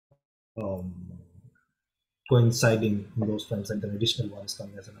coinciding in those frames, and then additional one is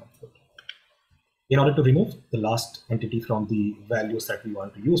coming as an output. In order to remove the last entity from the values that we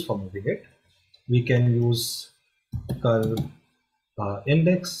want to use for moving it, we can use cull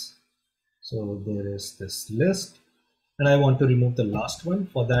index. So there is this list, and I want to remove the last one.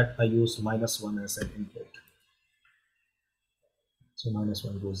 For that, I use -1 as an input. So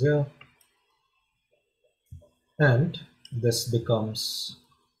 -1 goes here, and this becomes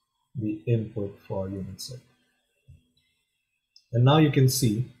the input for unit set. And now you can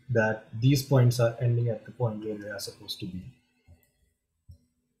see that these points are ending at the point where they are supposed to be.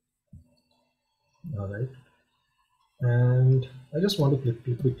 All right. And I just want to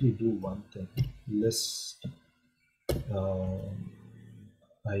quickly do one thing. List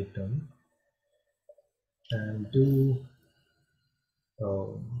item, and do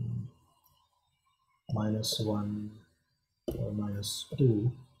 -1 or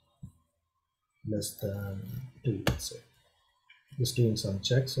 -2 less than 2, let's say. Just doing some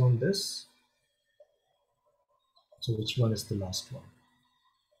checks on this. So which one is the last one?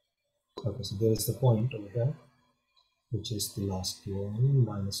 Okay, so there is the point over here, which is the last one,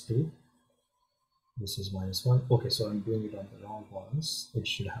 -2. This is -1. Okay, so I'm doing it on the wrong ones. It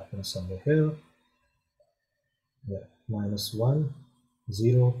should happen somewhere here. Yeah, -1,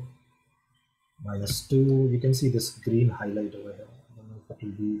 0, -2. You can see this green highlight over here. I don't know if it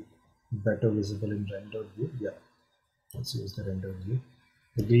will be better visible in rendered view. Yeah, let's use the rendered view.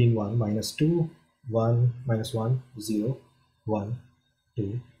 The green one, -2, 1, -1, 0, 1,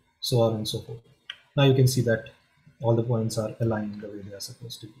 2, so on and so forth. Now you can see that all the points are aligned the way they are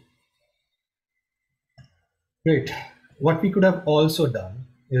supposed to be. Great. What we could have also done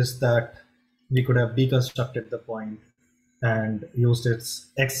is that we could have deconstructed the point and used its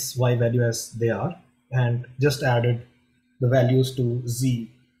x, y value as they are, and just added the values to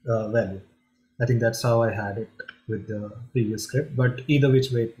Z value. I think that's how I had it with the previous script, but either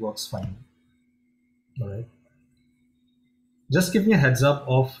which way it works fine. All right. Just give me a heads up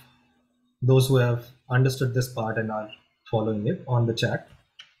of those who have understood this part and are following it on the chat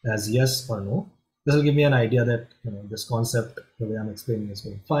as yes or no. This will give me an idea that this concept, the way I'm explaining, is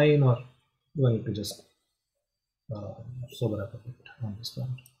going fine, or do I need to just sober up a bit on this point?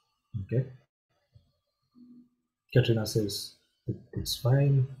 Okay. Katrina says it's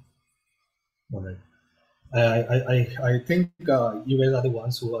fine. All right. I think you guys are the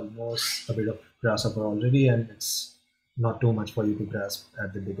ones who knows a bit of Grasshopper already, and it's not too much for you to grasp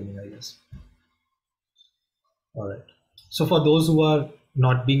at the beginning, I guess. All right. So for those who are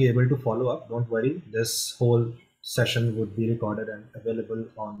not being able to follow up, don't worry. This whole session would be recorded and available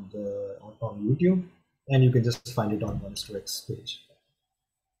on YouTube, and you can just find it on Oneistox page.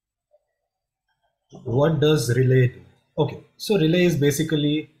 What does relay do? Okay, so relay is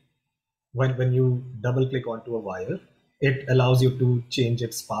basically when you double click onto a wire, it allows you to change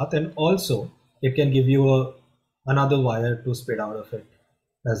its path, and also it can give you another wire to spit out of it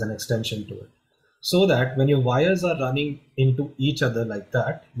as an extension to it. So that when your wires are running into each other like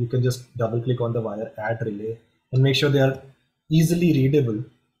that, you can just double click on the wire, add relay, and make sure they are easily readable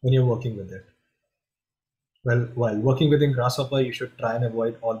when you're working with it. Well, while working within Grasshopper, you should try and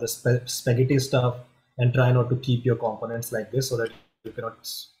avoid all the spaghetti stuff and try not to keep your components like this so that you cannot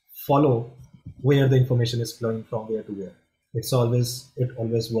follow where the information is flowing from where to where. It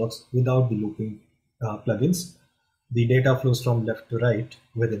always works without the looping plugins. The data flows from left to right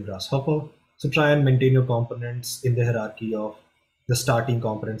within Grasshopper. So try and maintain your components in the hierarchy of the starting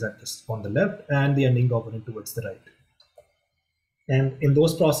components on the left and the ending component towards the right. And in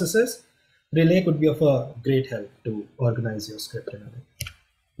those processes, relay could be of a great help to organize your script in a way.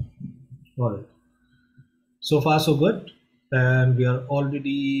 All right. So far, so good. And we are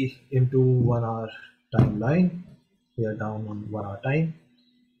already into 1 hour timeline. We are down on 1 hour time.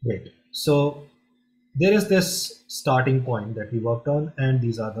 Great. So there is this starting point that we worked on, and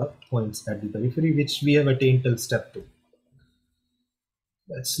these are the points at the periphery, which we have attained till step 2.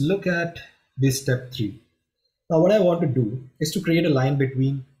 Let's look at this step 3. Now, what I want to do is to create a line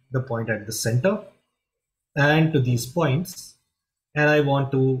between the point at the center and to these points, and I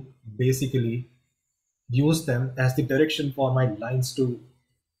want to basically use them as the direction for my lines to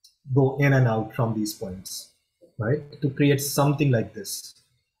go in and out from these points, right? To create something like this.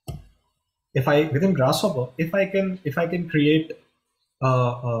 Within Grasshopper, if I can create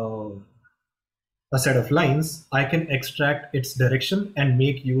a set of lines, I can extract its direction and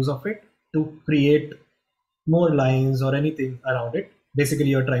make use of it to create more lines or anything around it. Basically,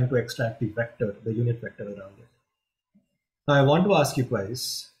 you're trying to extract the vector, the unit vector around it. Now, I want to ask you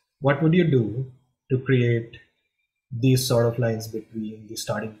guys, what would you do to create these sort of lines between the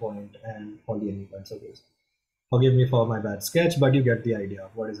starting point and all the ending points of this? Forgive me for my bad sketch, but you get the idea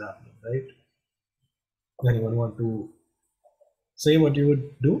of what is happening, right? Anyone want to say what you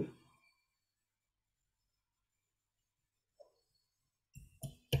would do?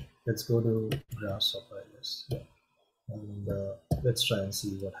 Let's go to Grasshopper, I guess. Yeah. And let's try and see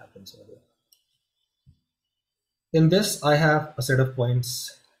what happens over there. In this, I have a set of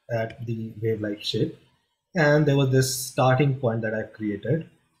points at the wave-like shape, and there was this starting point that I've created,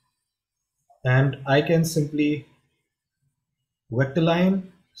 and I can simply vector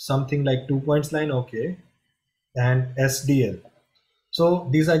line something like 2 points line, okay, and SDL. So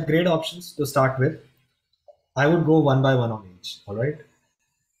these are great options to start with. I would go one by one on each, all right?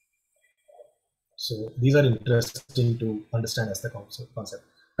 So these are interesting to understand as the concept.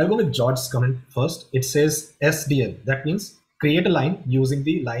 I'll go with George's comment first. It says SDL. That means create a line using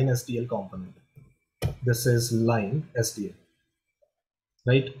the line SDL component. This is line SDL,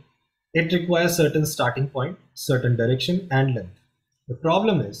 right? It requires certain starting point, certain direction and length. The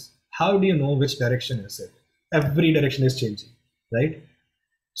problem is, how do you know which direction is it? Every direction is changing, right?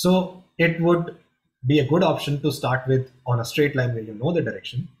 So it would be a good option to start with on a straight line where you know the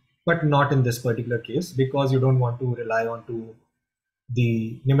direction, but not in this particular case, because you don't want to rely on to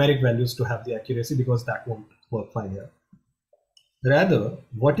the numeric values to have the accuracy, because that won't work fine here. Rather,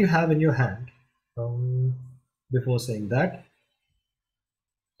 what you have in your hand, before saying that,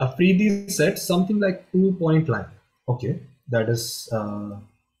 a freebie set something like 2 point line. Okay, that is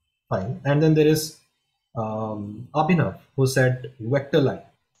fine. And then there is Abhinav who said vector line.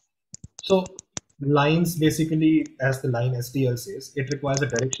 So lines basically, as the line SDL says, it requires a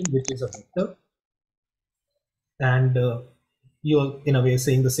direction which is a vector, and you're in a way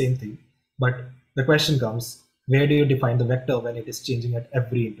saying the same thing, but the question comes, where do you define the vector when it is changing at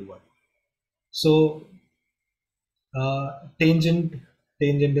every interval? So Tangent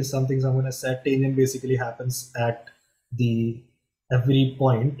is something someone has said. Tangent basically happens at the every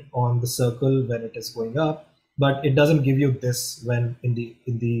point on the circle when it is going up, but it doesn't give you this when in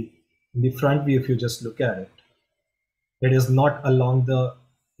the front view. If you just look at it, it is not along the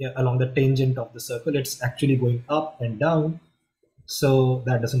tangent of the circle. It's actually going up and down, so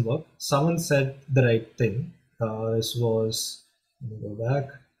that doesn't work. Someone said the right thing. This was, let me go back.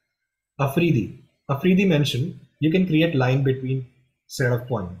 Afridi mentioned you can create line between set of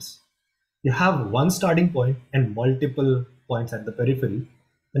points. You have one starting point and multiple points at the periphery,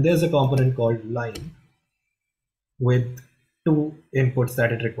 and there's a component called line with two inputs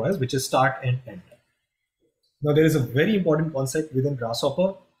that it requires, which is start and end. Now there is a very important concept within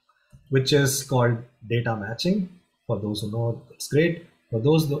Grasshopper, which is called data matching. For those who know, it's great. For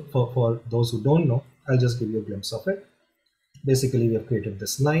those who don't know, I'll just give you a glimpse of it. Basically, we have created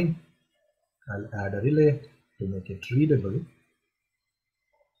this line. I'll add a relay to make it readable.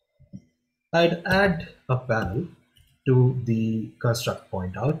 I'd add a panel to the construct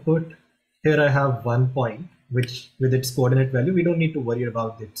point output. Here I have one point, which with its coordinate value, we don't need to worry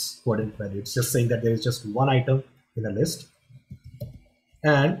about its coordinate value. It's just saying that there is just one item in a list.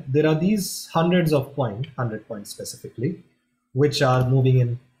 And there are these hundreds of points, 100 points specifically, which are moving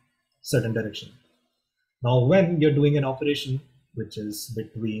in certain direction. Now, when you're doing an operation, which is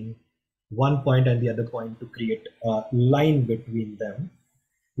between one point and the other point to create a line between them,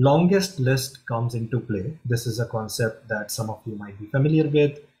 longest list comes into play. This is a concept that some of you might be familiar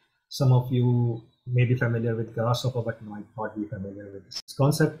with. Some of you may be familiar with Grasshopper, but might not be familiar with this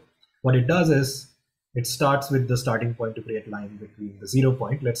concept. What it does is it starts with the starting point to create line between the 0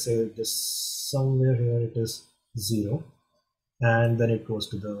 point. Let's say this somewhere here it is 0, and then it goes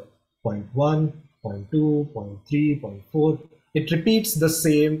to the point 1, point 2, point 3, point 4. It repeats the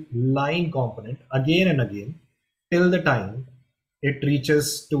same line component again and again till the time it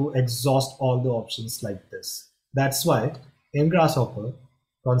reaches to exhaust all the options like this. That's why in Grasshopper,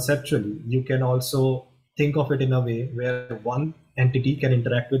 conceptually, you can also think of it in a way where one entity can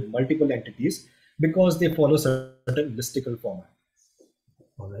interact with multiple entities because they follow certain listicle format.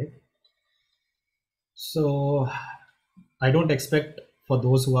 All right. So I don't expect for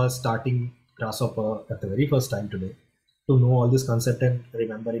those who are starting Grasshopper at the very first time today to know all this concept and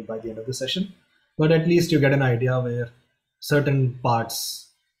remember it by the end of the session, but at least you get an idea where certain parts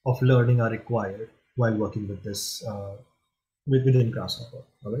of learning are required while working with this within Grasshopper.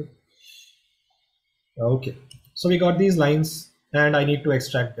 All right. Okay. So we got these lines, and I need to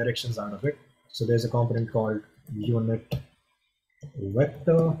extract directions out of it. So there's a component called unit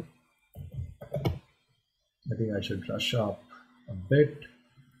vector. I think I should rush up a bit.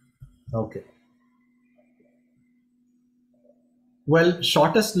 Okay. Well,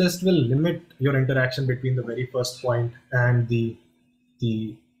 shortest list will limit your interaction between the very first point and the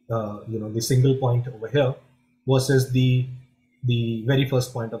single point over here versus the very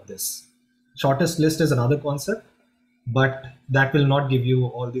first point of this. Shortest list is another concept, but that will not give you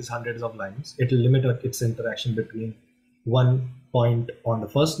all these hundreds of lines. It will limit its interaction between one point on the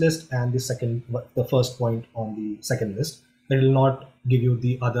first list and the first point on the second list. It will not give you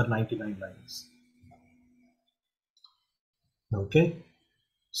the other 99 lines. Okay,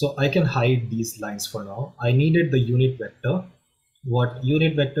 so I can hide these lines for now. I needed the unit vector. What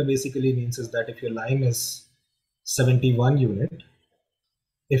unit vector basically means is that if your line is 71 unit,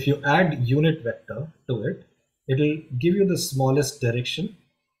 if you add unit vector to it, it will give you the smallest direction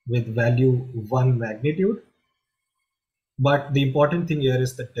with value 1 magnitude. But the important thing here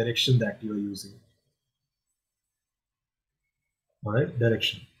is the direction that you're using. All right,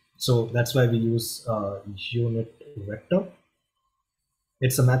 direction. So that's why we use unit vector.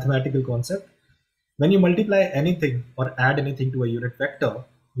 It's a mathematical concept. When you multiply anything or add anything to a unit vector,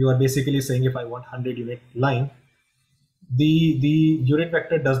 you are basically saying if I want 100 unit line, the unit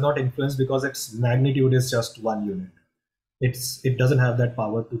vector does not influence because its magnitude is just 1 unit. It doesn't have that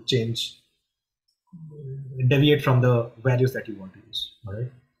power to change, deviate from the values that you want to use. All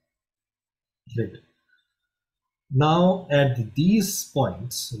right. Great. Now at these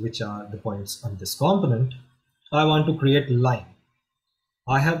points, which are the points on this component, I want to create line.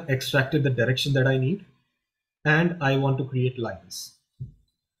 I have extracted the direction that I need, and I want to create lines.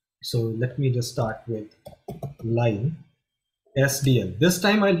 So let me just start with line SDL. This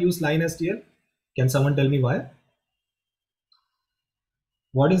time I'll use line SDL. Can someone tell me why?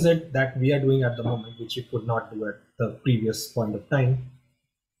 What is it that we are doing at the moment which we could not do at the previous point of time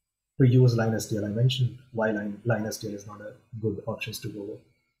to use line SDL? I mentioned why line SDL is not a good option to go with.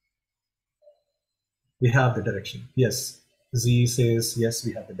 We have the direction. Yes. Z says, yes,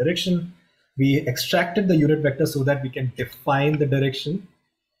 we have the direction. we extracted the unit vector so that we can define the direction,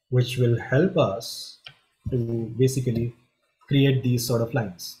 which will help us to basically create these sort of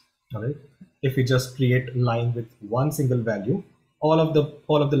lines. All right. If we just create a line with one single value, all of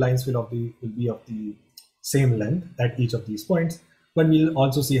the lines will be of the same length at each of these points. But we'll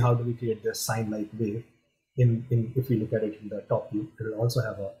also see how do we create this sine-like wave. If we look at it in the top view, it will also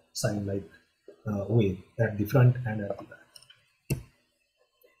have a sine-like wave at the front and at the back.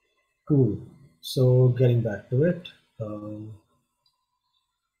 Cool. So getting back to it,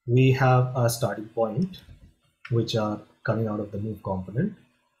 we have a starting point, which are coming out of the move component.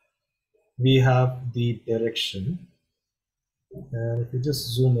 We have the direction. And if you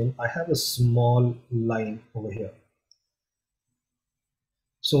just zoom in, I have a small line over here.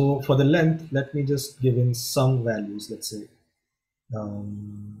 So for the length, let me just give in some values, let's say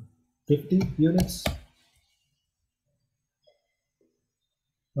 50 units.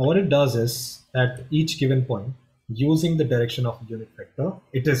 Now what it does is, at each given point, using the direction of the unit vector,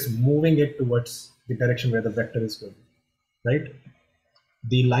 it is moving it towards the direction where the vector is going, right?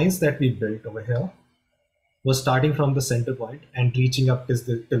 The lines that we built over here was starting from the center point and reaching up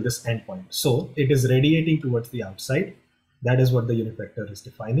till this end point. So it is radiating towards the outside. That is what the unit vector is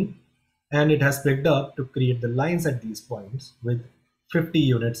defining. And it has picked up to create the lines at these points with 50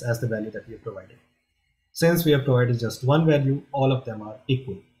 units as the value that we have provided. Since we have provided just one value, all of them are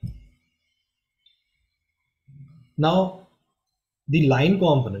equal. Now, the line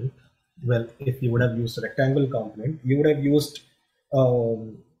component, well, if you would have used a rectangle component, you would have used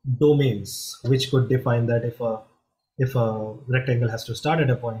domains, which could define that if a rectangle has to start at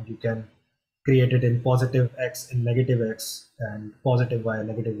a point, you can create it in positive x and negative x and positive y and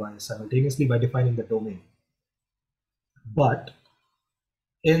negative y simultaneously by defining the domain. But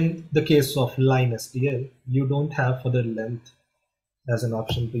in the case of line STL, you don't have for the length as an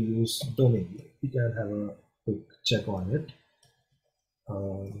option to use domain. We can have a quick check on it.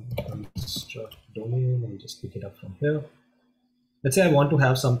 Construct domain, I'll just pick it up from here. Let's say I want to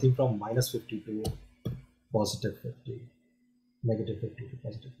have something from -50 to positive 50, negative 50 to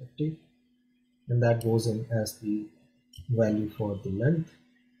positive 50. And that goes in as the value for the length.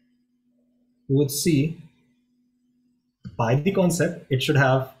 You would see by the concept, it should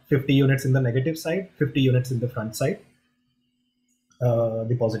have 50 units in the negative side, 50 units in the front side,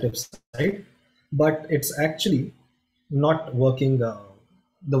 the positive side, but it's actually not working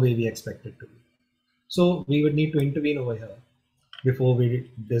the way we expect it to be. So we would need to intervene over here before we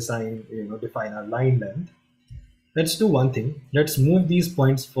define our line length. Let's do one thing. Let's move these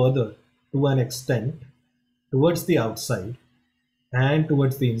points further to an extent towards the outside and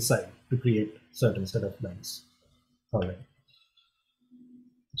towards the inside to create certain set of lines. All right.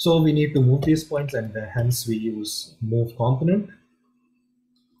 So we need to move these points, and hence we use move component.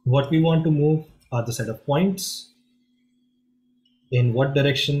 What we want to move are the set of points. In what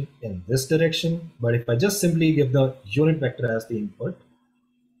direction? In this direction. But if I just simply give the unit vector as the input,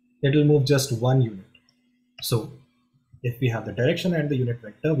 it will move just one unit. So if we have the direction and the unit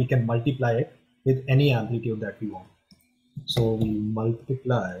vector, we can multiply it with any amplitude that we want. So we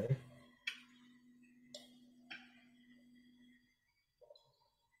multiply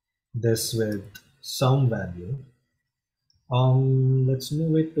this with some value. Let's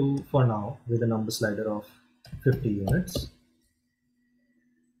move it to, for now, with a number slider of 50 units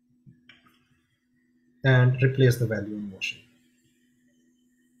and replace the value in motion.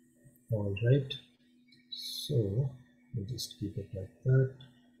 All right, so we'll just keep it like that.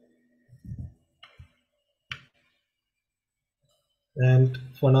 And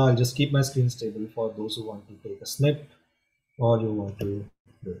for now, I'll just keep my screen stable for those who want to take a snip or you want to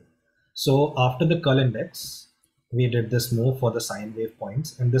do it. So after the cull index, we did this move for the sine wave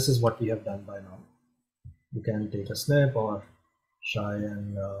points, and this is what we have done by now. You can take a snip or try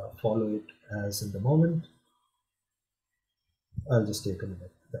and follow it as in the moment. I'll just take a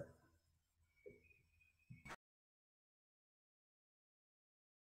minute. Yeah.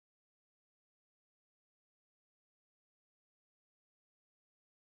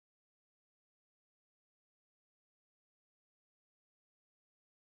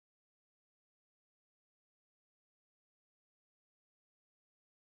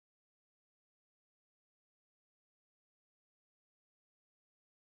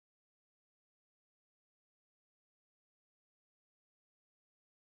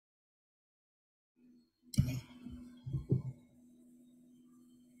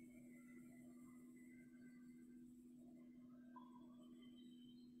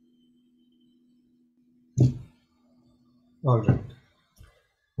 All right.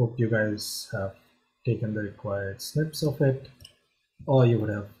 Hope you guys have taken the required snips of it, or you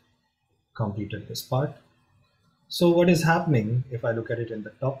would have completed this part. So what is happening, if I look at it in the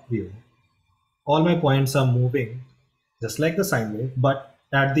top view, all my points are moving just like the sine wave, but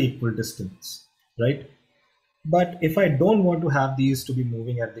at the equal distance, right? But if I don't want to have these to be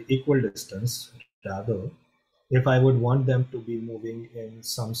moving at the equal distance, rather, if I would want them to be moving in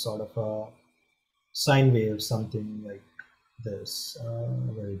some sort of a sine wave, something like this,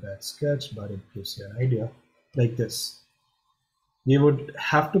 very bad sketch, but it gives you an idea, like this, we would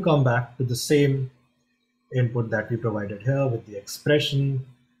have to come back to the same input that we provided here with the expression,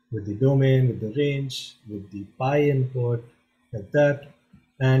 with the domain, with the range, with the pi input, like that,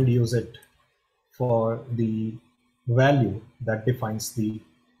 and use it for the value that defines the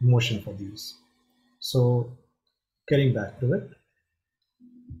motion for these. So getting back to it,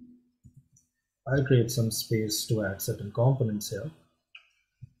 I'll create some space to add certain components here.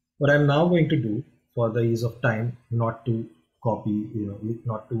 What I'm now going to do, for the ease of time, not to copy,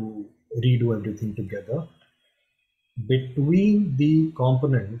 not to redo everything together, between the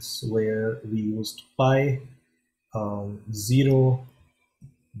components where we used pi, 0,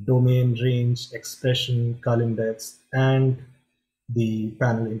 domain, range, expression, cull index, and the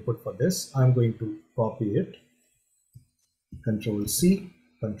panel input for this, I'm going to copy it, Control C,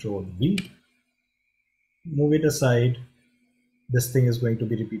 Control V, move it aside. This thing is going to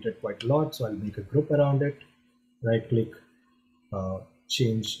be repeated quite a lot, so I'll make a group around it, right click,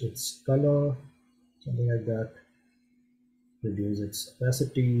 change its color, something like that, reduce its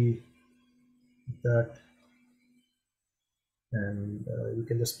opacity, like that, and you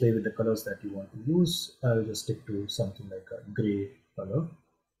can just play with the colors that you want to use. I'll just stick to something like a gray color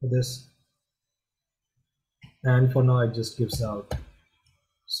for this, and for now it just gives out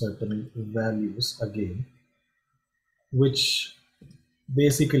certain values again, which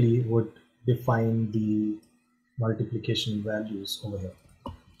basically would define the multiplication values over here.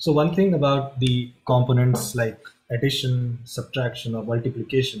 So one thing about the components like addition, subtraction, or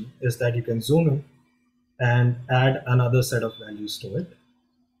multiplication is that you can zoom in and add another set of values to it.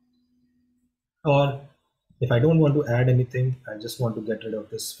 Or if I don't want to add anything, I just want to get rid of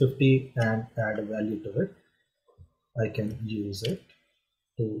this 50 and add a value to it, I can use it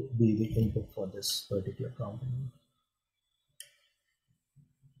to be the input for this particular component.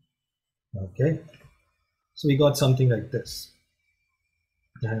 Okay, so we got something like this.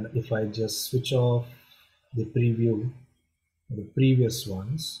 And if I just switch off the preview, the previous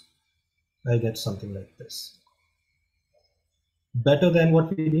ones, I get something like this. Better than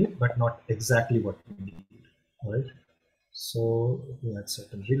what we need, but not exactly what we need. All right. So we add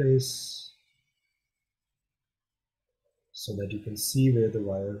certain relays so that you can see where the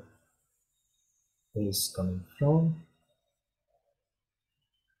wire is coming from.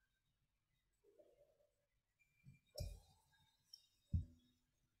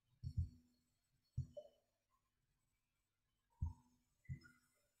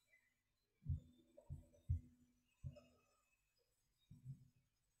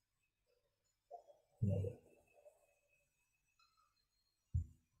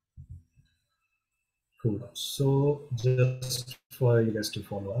 Cool. So just for you guys to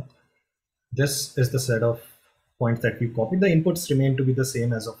follow up, this is the set of points that we copied. The inputs remain to be the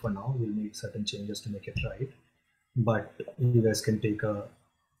same as of for now. We'll need certain changes to make it right, but you guys can take a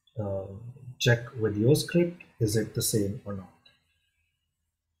check with your script. Is it the same or not?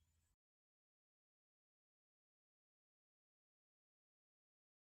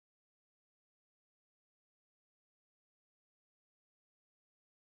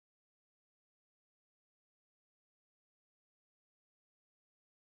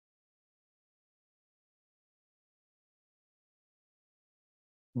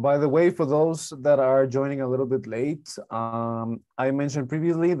 By the way, for those that are joining a little bit late, I mentioned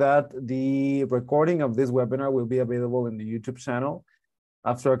previously that the recording of this webinar will be available in the YouTube channel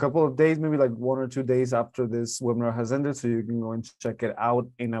after a couple of days, maybe like 1 or 2 days after this webinar has ended. So you can go and check it out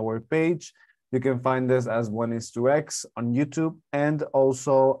in our page. You can find this as Oneistox on YouTube. And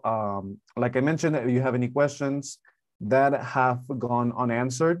also, like I mentioned, if you have any questions that have gone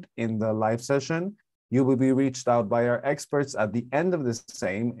unanswered in the live session, you will be reached out by our experts at the end of the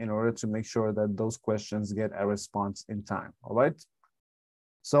same in order to make sure that those questions get a response in time, all right?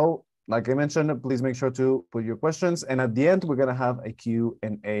 So, like I mentioned, please make sure to put your questions, and at the end, we're gonna have a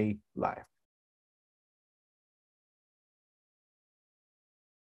Q&A live.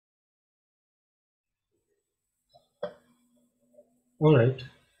 All right,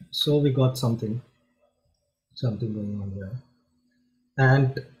 so we got something going on here.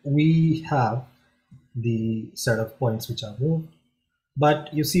 And we have the set of points which are moved,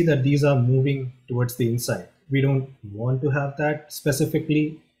 but you see that these are moving towards the inside. We don't want to have that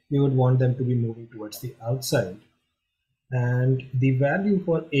specifically. you would want them to be moving towards the outside. And the value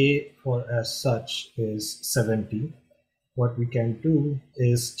for A for as such is 70. What we can do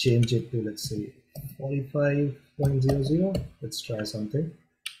is change it to, let's say, 45.00. Let's try something.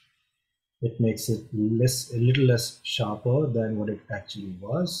 It makes it a little less sharper than what it actually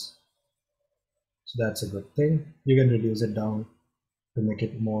was. So that's a good thing. You can reduce it down to make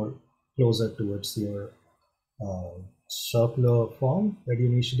it more closer towards your circular form that you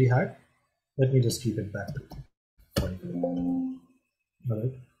initially had. Let me just keep it back to 45. All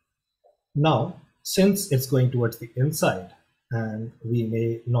right. Now, since it's going towards the inside and we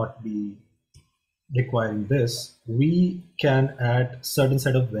may not be requiring this, we can add certain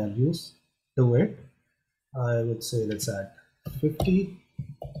set of values to it. I would say let's add 50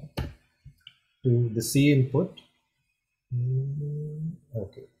 to the C input.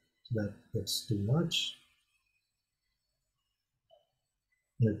 Okay, so that's too much.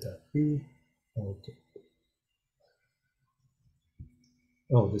 Let that be. Okay.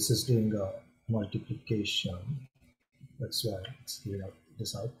 Oh, this is doing a multiplication. That's why it's giving out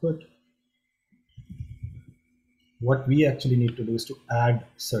this output. What we actually need to do is to add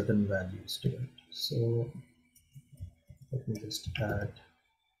certain values to it. So let me just add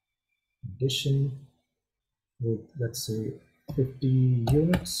addition with, let's say, 50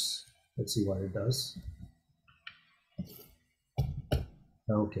 units. Let's see what it does.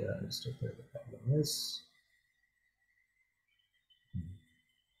 Okay, I understood where the problem is.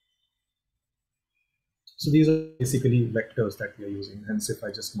 So these are basically vectors that we are using. Hence, if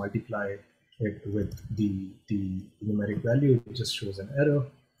I just multiply it with the numeric value, it just shows an error.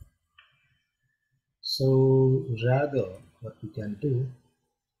 So rather, what we can do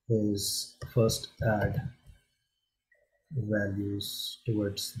is first add values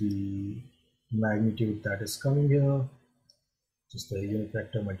towards the magnitude that is coming here, just the unit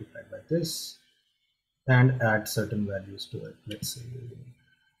vector multiplied by this, and add certain values to it. Let's say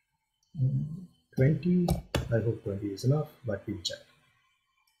 20. I hope 20 is enough, but we'll check.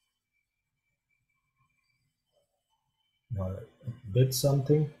 All right, it did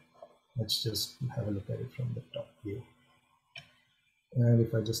something. Let's just have a look at it from the top view. And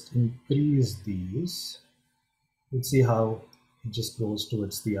if I just increase these, you'll see how it just goes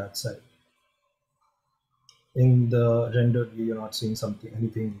towards the outside. In the rendered view, you're not seeing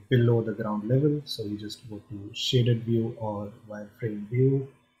anything below the ground level. So you just go to shaded view or wireframe view.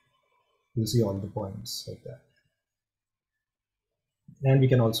 You'll see all the points like that. And we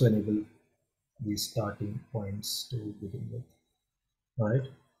can also enable these starting points to begin with. All right.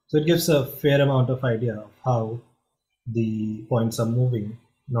 So it gives a fair amount of idea of how the points are moving,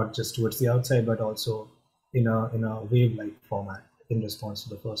 not just towards the outside, but also in a wave-like format in response to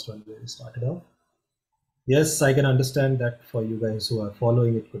the first one where we started off. Yes, I can understand that for you guys who are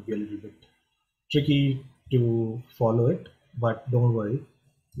following, it could be a little bit tricky to follow it, but don't worry,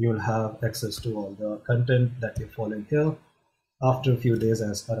 you'll have access to all the content that you're following here after a few days,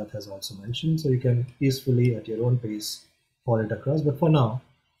 as Bharat has also mentioned, so you can peacefully at your own pace follow it across. But for now,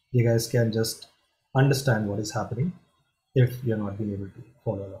 you guys can just understand what is happening if you're not being able to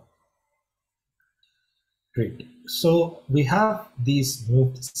follow along. Great. So we have these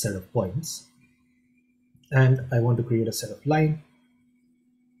moved set of points, and I want to create a set of line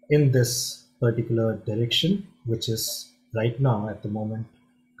in this particular direction, which is right now at the moment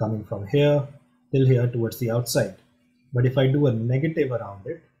coming from here till here towards the outside. But if I do a negative around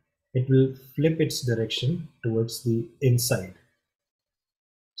it, it will flip its direction towards the inside.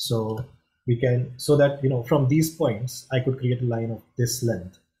 So we can, so that, from these points, I could create a line of this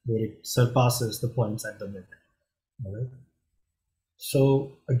length where it surpasses the points at the mid. All right.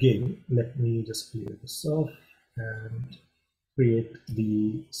 So again, let me just clear this off and create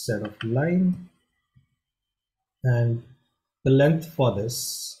the set of line. And the length for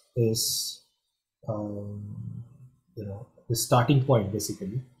this is, the starting point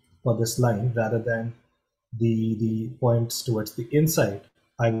basically for this line, rather than the points towards the inside.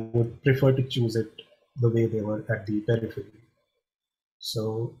 I would prefer to choose it the way they were at the periphery.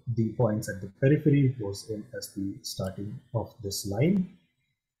 So the points at the periphery goes in as the starting of this line.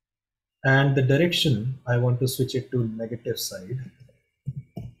 And the direction, I want to switch it to negative side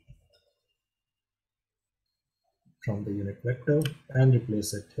from the unit vector and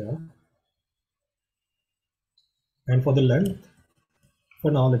replace it here. And for the length,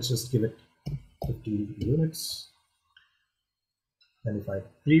 for now, let's just give it 50 units. And if I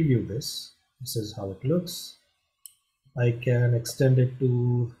preview this, this is how it looks. I can extend it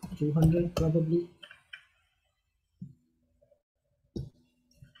to 200 probably.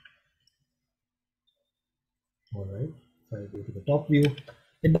 All right, if I go to the top view,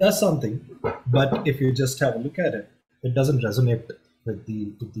 It does something, but if you just have a look at it, it doesn't resonate with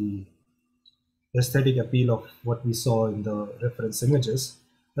the aesthetic appeal of what we saw in the reference images.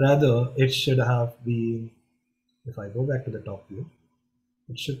 Rather, it should have been, if I go back to the top view,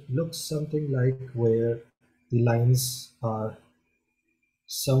 it should look something like where the lines are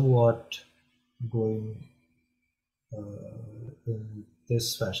somewhat going in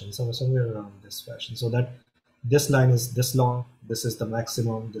this fashion, somewhere around this fashion, so that this line is this long, this is the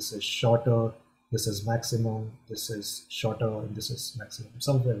maximum, this is shorter, this is maximum, this is shorter, and this is maximum,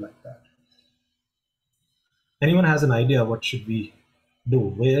 somewhere like that. Anyone has an idea what should we do?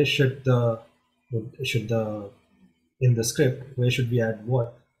 Where should the in the script, where should we add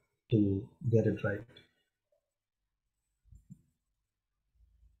what to get it right?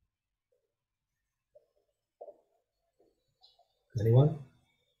 Anyone?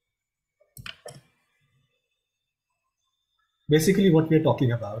 Basically, what we're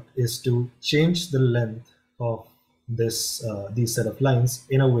talking about is to change the length of this these set of lines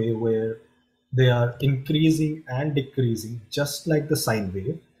in a way where they are increasing and decreasing, just like the sine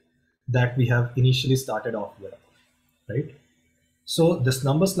wave that we have initially started off with, right? So this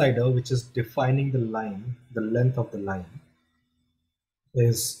number slider, which is defining the line, the length of the line,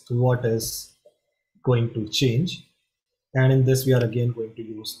 is what is going to change. And in this, we are again going to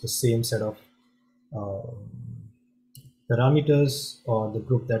use the same set of parameters or the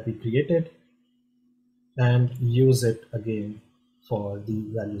group that we created and use it again for the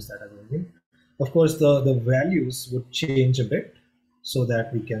values that are going in. Of course, the values would change a bit so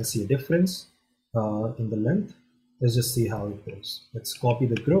that we can see a difference in the length. Let's just see how it goes. Let's copy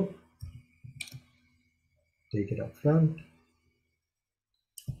the group, take it up front,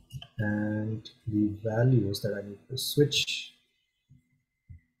 and the values that I need to switch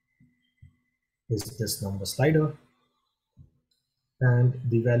is this number slider. And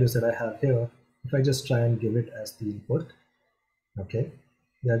the values that I have here, if I just try and give it as the input, okay,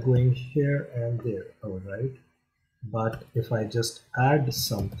 they are going here and there, all right. But if I just add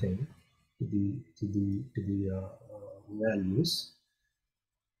something to the values,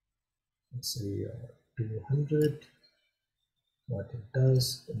 let's say 200, what it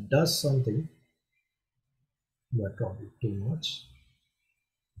does something, but probably too much.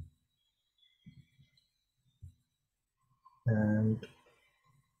 And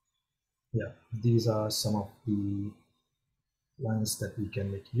yeah, these are some of the lines that we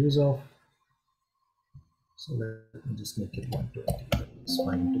can make use of. So let me just make it 120. It's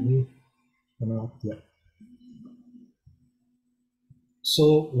fine to me. Yeah.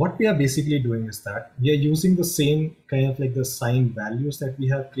 So what we are basically doing is that we are using the same kind of like the sine values that we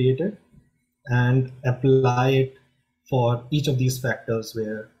have created and apply it for each of these factors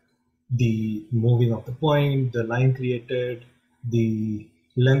where the moving of the point, the line created, the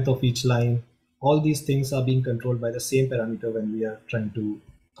length of each line, all these things are being controlled by the same parameter when we are trying to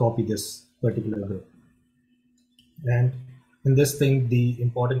copy this particular group. And in this thing, the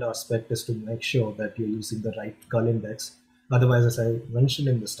important aspect is to make sure that you're using the right cull index. Otherwise, as I mentioned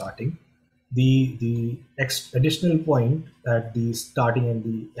in the starting, the additional point at the starting and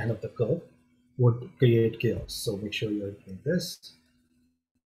the end of the curve would create chaos. So make sure you're doing this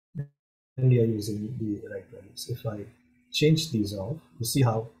and you're using the right values. If I change these off, you see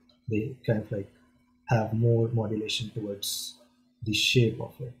how they kind of like have more modulation towards the shape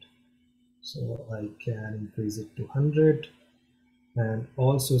of it. So I can increase it to 100 and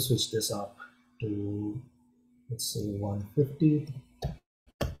also switch this up to, let's say, 150,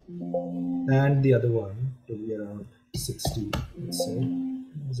 and the other one to be around 60. Let's say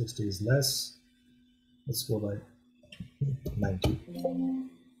 60 is less. Let's go by 90.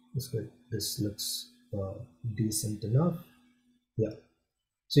 This looks decent enough. Yeah.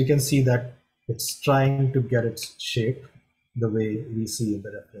 So you can see that it's trying to get its shape the way we see in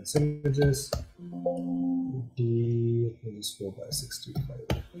the reference images. Let me just go by 65.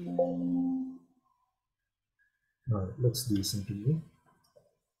 It looks decent to me.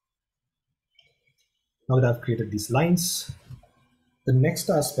 Now that I've created these lines, the next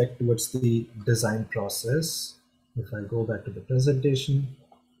aspect towards the design process, if I go back to the presentation,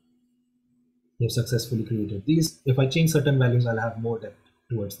 we have successfully created these. If I change certain values, I'll have more depth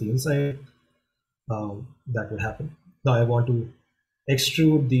towards the inside. That would happen. Now I want to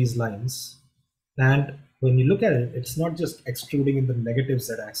extrude these lines. And when you look at it, it's not just extruding in the negative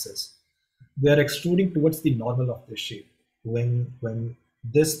z-axis. They are extruding towards the normal of this shape. When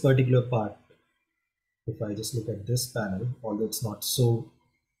this particular part, if I just look at this panel, although it's not so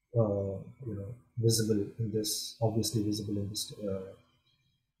visible in this, obviously visible in this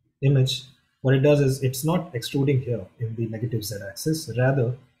image, what it does is it's not extruding here in the negative z-axis,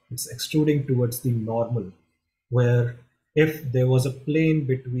 rather it's extruding towards the normal, where if there was a plane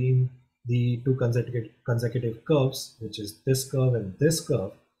between the two consecutive curves, which is this curve and this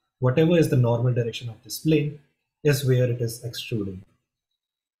curve, whatever is the normal direction of this plane is where it is extruding.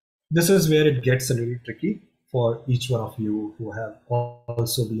 This is where it gets a little tricky for each one of you who have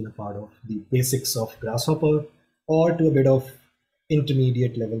also been a part of the basics of Grasshopper or to a bit of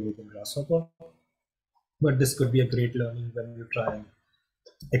intermediate level within Grasshopper. But this could be a great learning when you try and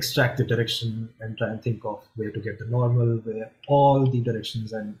extract the direction and try and think of where to get the normal, where all the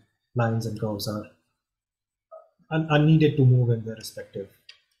directions and lines and curves are needed to move in their respective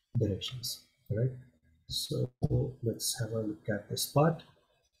directions. All right. So let's have a look at this part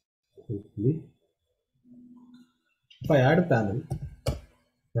quickly. If I add a panel,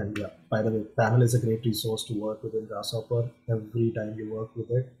 and yeah, by the way, panel is a great resource to work within Grasshopper. Every time you work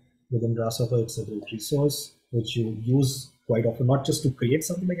with it within Grasshopper, it's a great resource which you use quite often, not just to create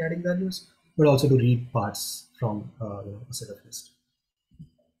something like adding values, but also to read parts from a set of list.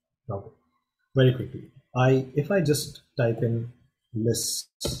 Okay. Very quickly, if I just type in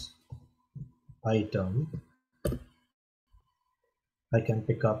list item, I can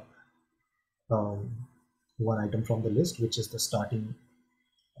pick up one item from the list, which is the starting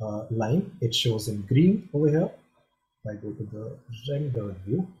line. It shows in green over here. If I go to the rendered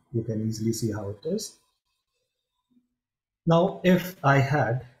view, you can easily see how it is. Now, if I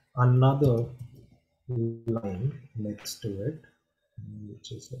had another line next to it,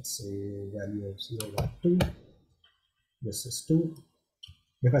 which is, let's say, value of 0, 1, 2, this is 2.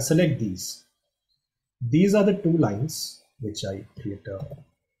 If I select these are the two lines which I create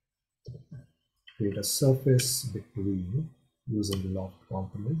a surface between using the loft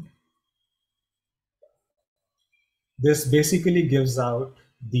component. This basically gives out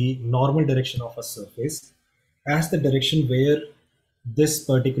the normal direction of a surface as the direction where this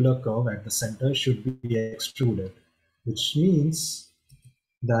particular curve at the center should be extruded, which means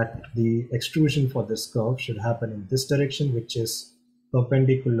that the extrusion for this curve should happen in this direction, which is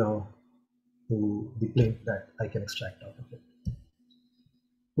perpendicular to the plane that I can extract out of it.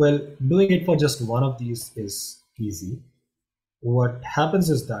 Well, doing it for just one of these is easy. What happens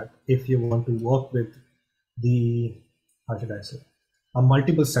is that if you want to work with a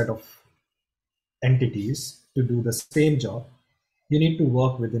multiple set of entities to do the same job, you need to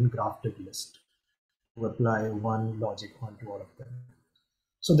work within grafted list to apply one logic onto all of them.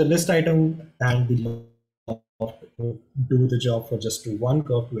 So the list item and the loft do the job for just one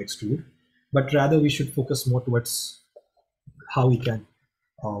curve to extrude, but rather we should focus more towards how we can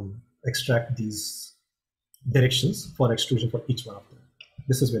extract these directions for extrusion for each one of them.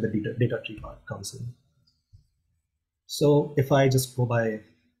 This is where the data tree part comes in. So if I just go by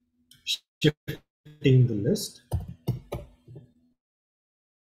shifting the list,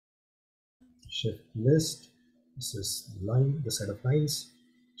 shift list, this is the line, the set of lines,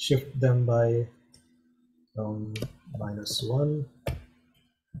 shift them by -1,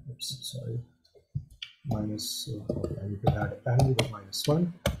 oops, sorry, minus, I need to add a panel with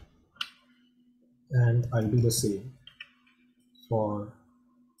 -1, and I'll do the same for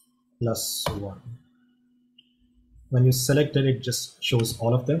 +1. When you select it, it just shows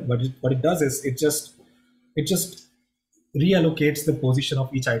all of them, but what it does is it just reallocates the position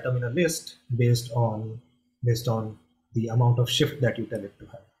of each item in a list based on the amount of shift that you tell it to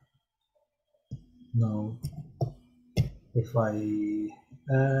have. Now, if I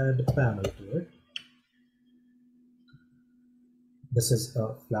add a panel to it, this is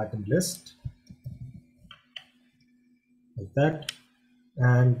a flattened list like that,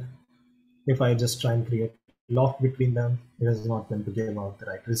 and if I just try and create loft between them, it is not going to give out the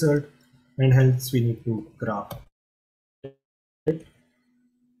right result, and hence we need to graph it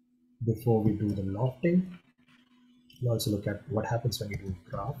before we do the lofting. We'll also look at what happens when we do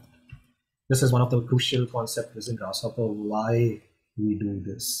graft. This is one of the crucial concepts within Grasshopper, why we do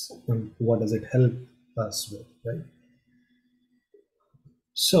this and what does it help us with, right?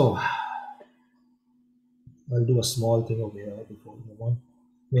 So I'll do a small thing over here before we move on.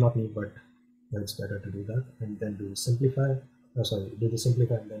 May not need, but it's better to do that, and then do the simplify. Do the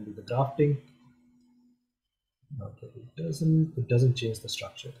simplify and then do the drafting. Okay, it doesn't change the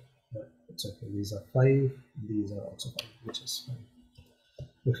structure, but it's okay. These are 5, these are also 5, which is fine.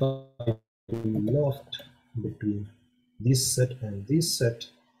 If I do loft between this set and this set,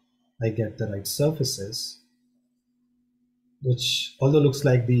 I get the right surfaces, which although looks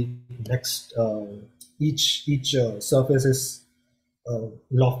like the next each surface is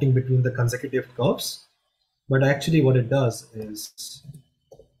lofting between the consecutive curves, but actually what it does is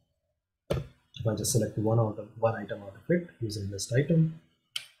If I just select one item out of it using list item,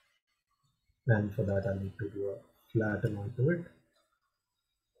 and for that I need to do a flatten onto it.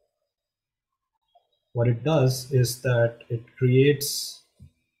 What it does is that it creates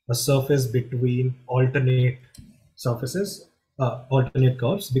a surface between alternate surfaces, alternate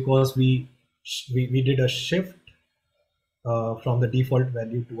curves, because we did a shift from the default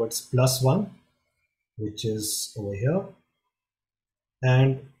value towards +1, which is over here,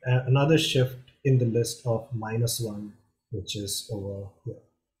 and another shift in the list of -1, which is over here.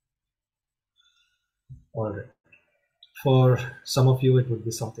 All right. For some of you, it would be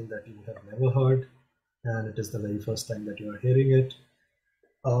something that you have never heard, and it is the very first time that you are hearing it.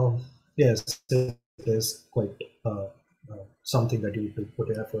 Yes, it is quite something that you need to put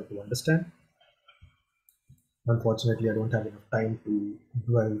in effort to understand. Unfortunately, I don't have enough time to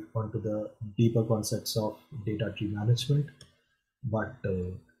dwell onto the deeper concepts of data tree management. But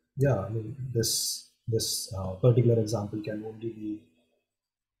yeah, I mean, this particular example can only be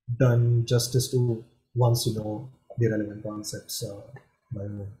done justice to once you know the relevant concepts by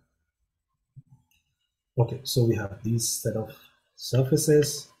now. Okay, so we have these set of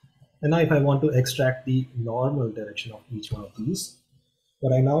surfaces, and now if I want to extract the normal direction of each one of these,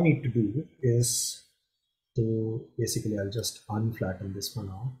 what I now need to do is to basically, I'll just unflatten this for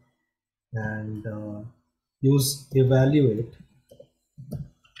now and use evaluate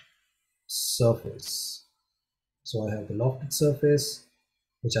surface. So I have the lofted surface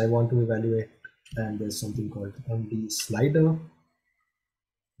which I want to evaluate, and there's something called MD slider.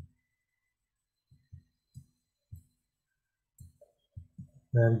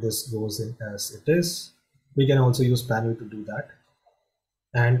 And this goes in as it is. We can also use panel to do that.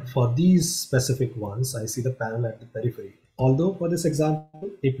 And for these specific ones, I see the panel at the periphery. Although for this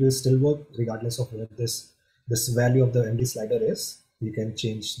example, it will still work regardless of where this value of the MD slider is. You can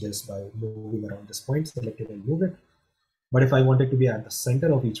change this by moving around this point, select it and move it. But if I want it to be at the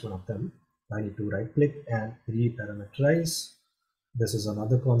center of each one of them, I need to right click and reparameterize. This is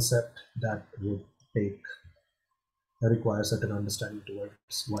another concept that would require certain understanding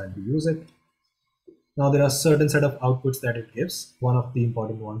towards while we use it. Now there are certain set of outputs that it gives. One of the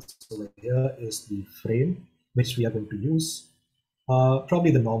important ones over here is the frame, which we are going to use.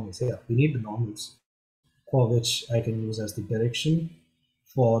 Probably the normals. Yeah, we need the normals, for which I can use as the direction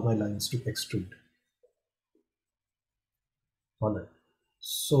for my lines to extrude. All right.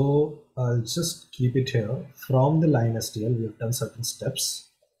 So I'll just keep it here. From the line STL, we have done certain steps.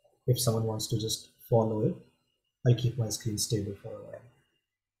 If someone wants to just follow it, I keep my screen stable for a while.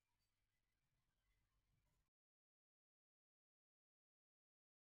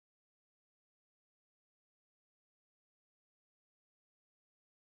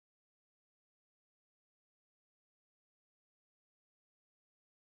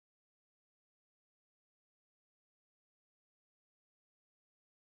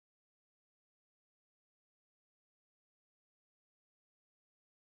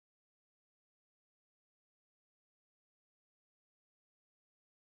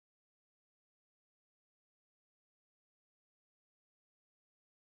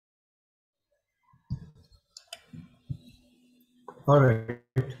 All right,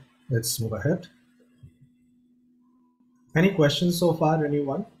 let's move ahead. Any questions so far,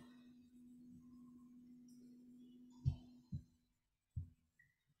 anyone?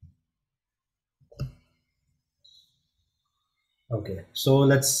 Okay, so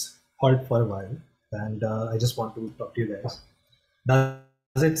let's halt for a while, and I just want to talk to you guys.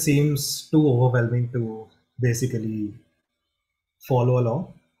 Does it seems too overwhelming to basically follow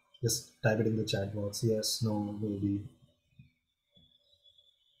along? Just type it in the chat box. Yes, no, maybe.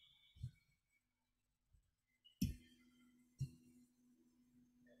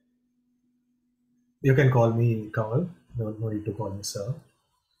 You can call me Kamal. No need to call me sir.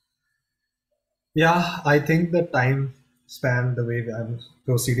 Yeah, I think the time span, the way I'm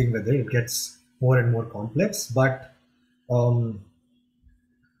proceeding with it gets more and more complex. But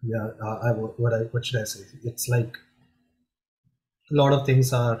yeah, what should I say? It's like a lot of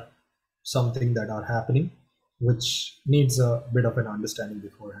things are something that are happening, which needs a bit of an understanding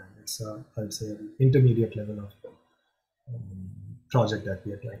beforehand. It's I'd say an intermediate level of project that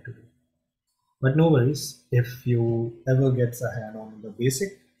we are trying to do. But no worries, if you ever get a hand on the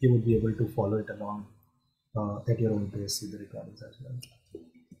basic, you would be able to follow it along at your own pace with the recordings as well.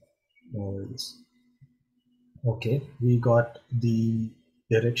 No worries. Okay, we got the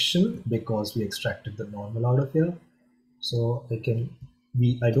direction because we extracted the normal out of here. So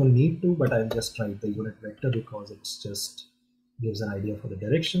I don't need to, but I'll just write the unit vector because it's just gives an idea for the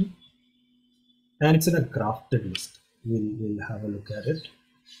direction. And it's in a grafted list. We'll have a look at it.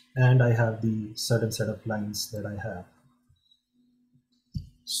 and I have the certain set of lines that I have.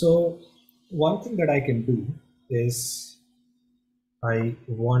 So one thing that I can do is I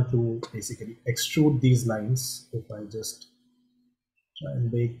want to basically extrude these lines. If I just try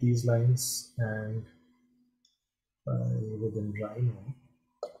and make these lines, and within Rhino,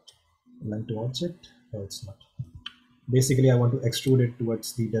 line to object, no, it's not. Basically, I want to extrude it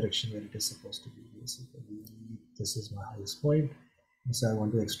towards the direction where it is supposed to be. Basically, this is my highest point, so I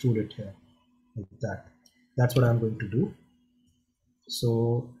want to extrude it here like that. That's what I'm going to do.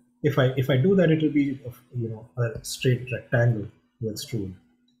 So if I do that, it will be a straight rectangle to extrude.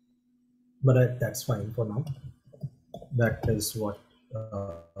 But that's fine for now. That is what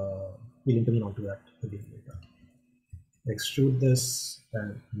we'll intervene onto that again later. Extrude this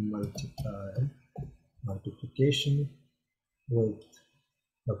and multiply multiplication with,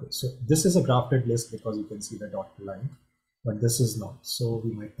 okay, so this is a grafted list because you can see the dotted line, but this is not, so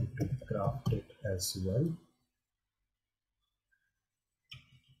we might need to graft it as well.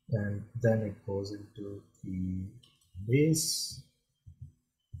 And then it goes into the base,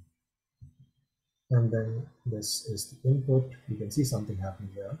 and then this is the input. You can see something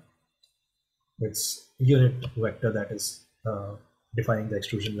happening here. It's unit vector that is defining the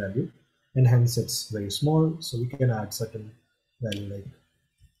extrusion value, and hence it's very small, so we can add certain value like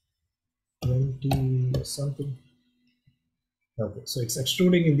 20 or something. Okay, so it's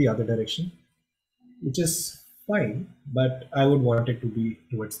extruding in the other direction, which is fine, but I would want it to be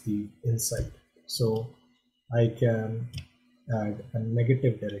towards the inside. So I can add a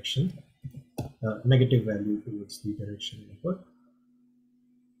negative direction, negative value towards the direction input.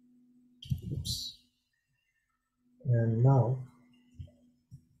 Oops. And now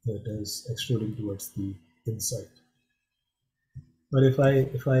it is extruding towards the inside. But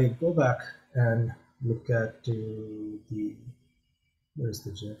if I go back and look at the, where's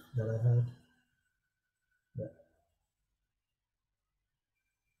the GIF that I had? Yeah.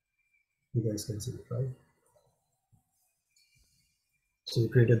 You guys can see it, right? So we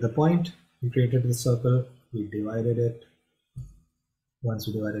created the point, we created the circle, we divided it. Once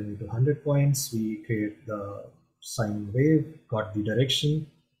we divided it into 100 points, we create the sine wave, got the direction,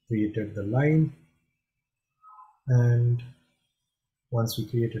 created the line, and once we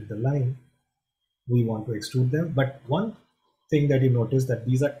created the line, we want to extrude them. But one thing that you notice that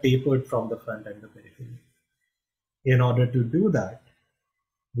these are tapered from the front and the periphery. In order to do that,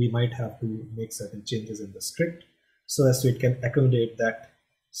 we might have to make certain changes in the script so as to it can accommodate that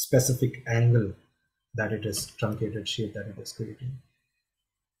specific angle that it is truncated shape that it is creating.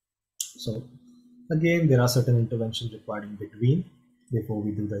 So again, there are certain interventions required in between before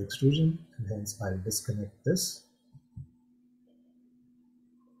we do the extrusion, and hence I'll disconnect this.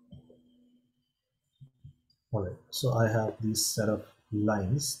 All right, so I have these set of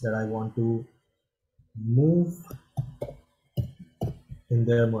lines that I want to move in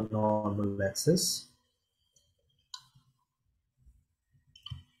their normal axis,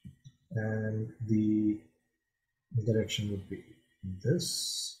 and the direction would be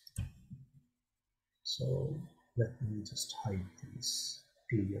this. So let me just hide these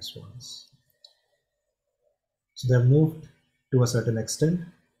previous ones. So they're moved to a certain extent.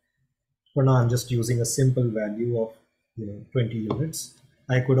 For now, I'm just using a simple value of 20 units.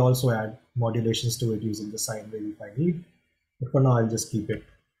 I could also add modulations to it using the sine wave if I need. But for now, I'll just keep it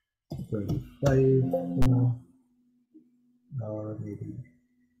 25 for now, or maybe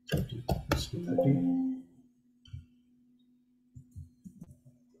 30. Let's do 30.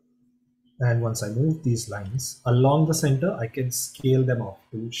 And once I move these lines along the center, I can scale them off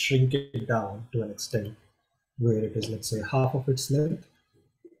to shrink it down to an extent where it is, let's say, half of its length.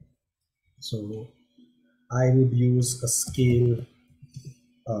 So I would use a scale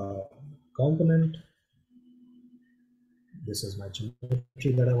component. This is my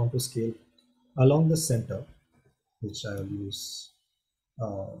geometry that I want to scale along the center, which I will use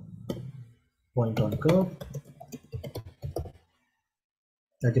point on curve.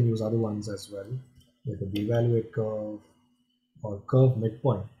 I can use other ones as well. It could be evaluate curve or curve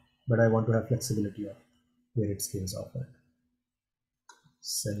midpoint, but I want to have flexibility of where it scales off at.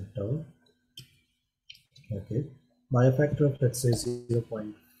 Center. Okay. By a factor of, let's say,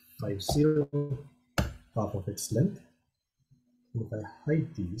 0.50, half of its length. If I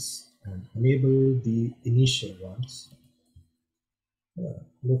hide these and enable the initial ones,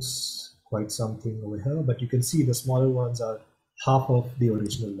 looks quite something over here, but you can see the smaller ones are half of the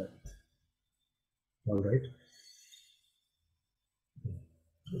original length. All right.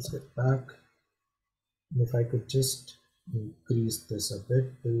 Let's get back. If I could just increase this a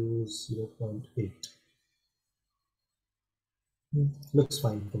bit to 0.8. Looks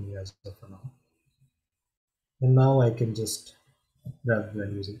fine for me as of now. And now I can just, rather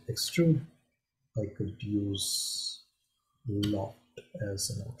than using extrude, I could use loft as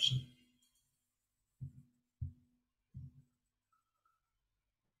an option.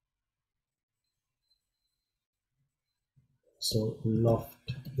 So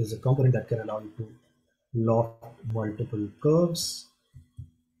loft is a component that can allow you to loft multiple curves,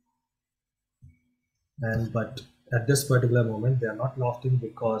 but at this particular moment they are not lofting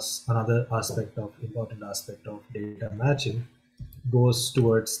because another important aspect of data matching goes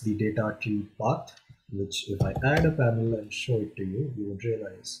towards the data tree path, which if I add a panel and show it to you, you would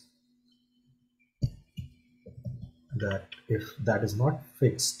realize that if that is not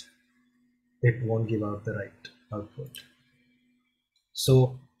fixed, it won't give out the right output.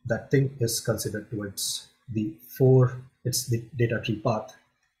 So that thing is considered towards it's the data tree path,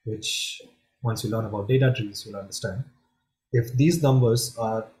 which once you learn about data trees, you'll understand. If these numbers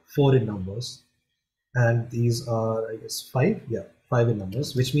are 4 in numbers, and these are, I guess, 5, yeah, 5 in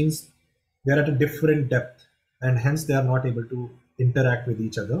numbers, which means they're at a different depth, and hence they are not able to interact with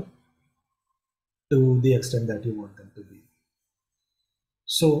each other to the extent that you want them to be.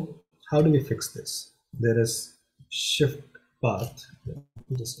 So how do we fix this? There is shift path.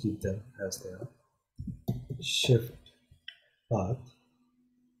 Just keep them as they are. Shift path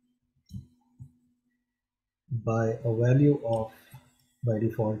by a value of, by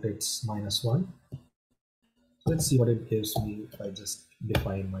default it's -1. Let's see what it gives me if I just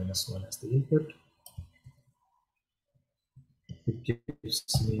define -1 as the input. It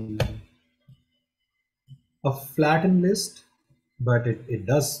gives me a flattened list, but it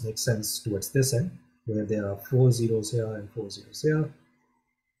does make sense towards this end where there are 4 zeros here and 4 zeros here.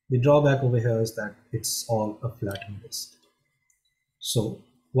 The drawback over here is that it's all a flattened list. So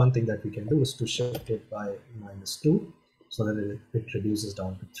one thing that we can do is to shift it by -2 so that it reduces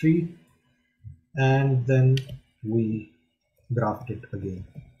down to 3, and then we graft it again.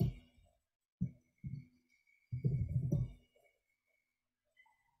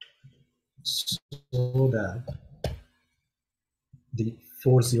 So that the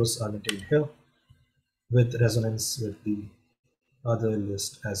 4 zeros are maintained here with resonance with the other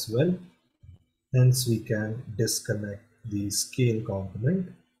list as well. Hence we can disconnect the scale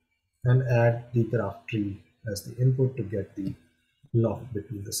component and add the graph tree as the input to get the loft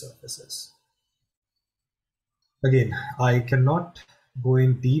between the surfaces. Again, I cannot go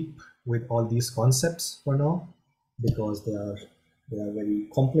in deep with all these concepts for now because they are very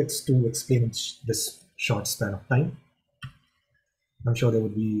complex to explain in this short span of time. I'm sure there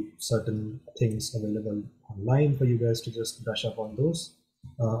would be certain things available online for you guys to just brush up on those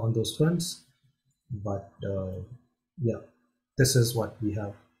fronts. But yeah, this is what we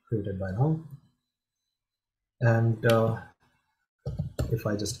have created by now. And if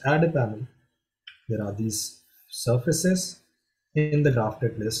I just add a panel, there are these surfaces in the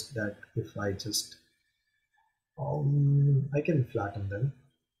grafted list that if I just I can flatten them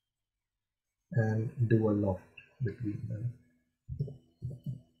and do a loft between them.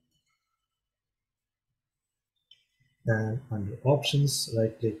 And under options,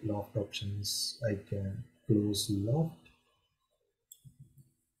 right click loft options, I can close loft,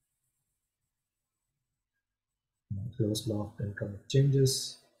 close loft and commit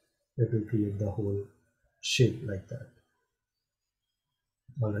changes. It will create the whole shape like that.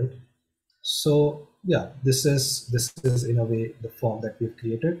 All right. So yeah, this is in a way the form that we've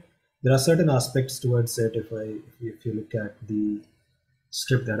created. There are certain aspects towards it. If you look at the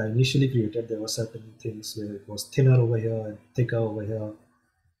script that I initially created, there were certain things where it was thinner over here and thicker over here.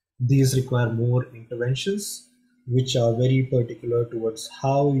 These require more interventions, which are very particular towards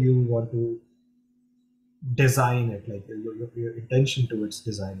how you want to design it, like your intention towards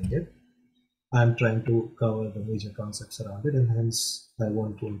designing it. I'm trying to cover the major concepts around it, and hence I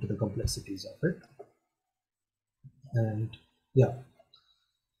won't go into the complexities of it. And yeah,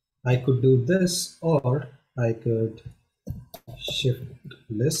 I could do this, or I could shift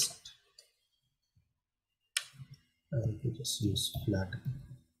list and we just use flatten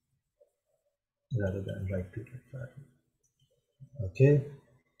rather than right click and flatten. Okay,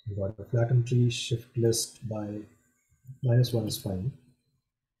 we got the flatten tree. Shift list by -1 is fine,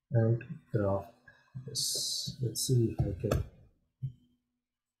 and graph this. Let's see if I can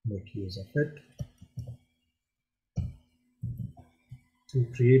make use of it to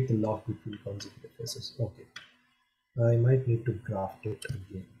create the loft between consecutive faces. Okay, I might need to graft it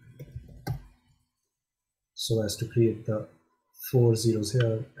again so as to create the 4 zeros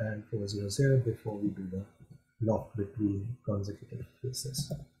here and 4 zeros here before we do the loft between consecutive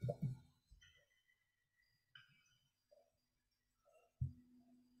faces.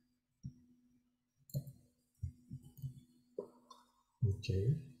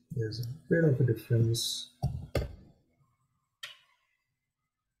 Okay, there's a bit of a difference.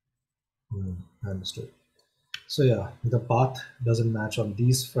 Understood. So yeah, the path doesn't match on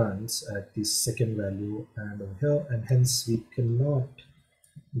these fronts at the second value and over here, and hence we cannot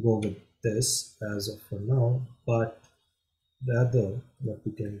go with this as of for now. But rather, what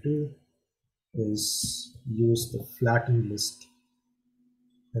we can do is use the flattened list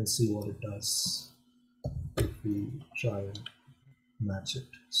and see what it does if we try and match it.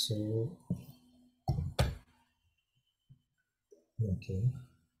 So okay,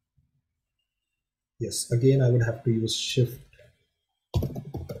 yes, again I would have to use shift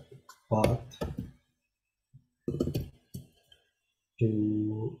path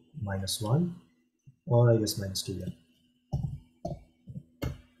to -1, or I guess -2, yeah,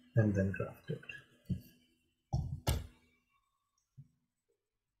 and then graft it.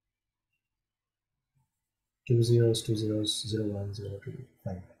 Two zeros, 0, 1, 0, 2,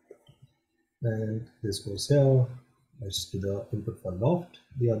 fine. And this goes here. I just do the input for loft,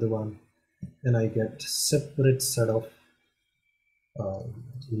 the other one, and I get separate set of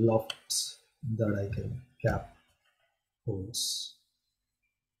lofts that I can cap holes.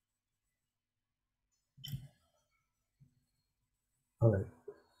 All right,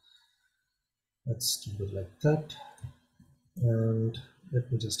 let's do it like that. And let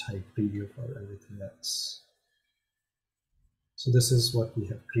me just hide preview for everything else. So this is what we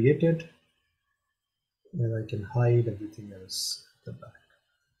have created, and I can hide everything else at the back.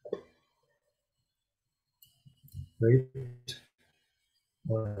 Right?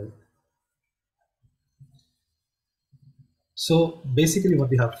 All right. So basically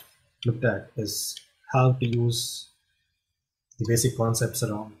what we have looked at is how to use the basic concepts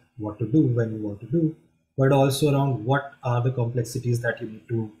around what to do when you want to do, but also around what are the complexities that you need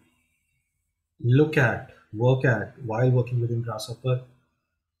to look at, work at while working within Grasshopper.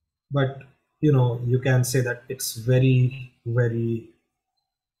 But you can say that it's very, very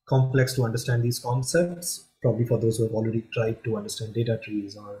complex to understand these concepts, probably for those who have already tried to understand data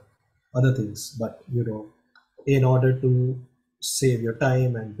trees or other things. But in order to save your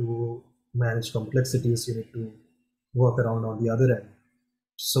time and to manage complexities, you need to work around on the other end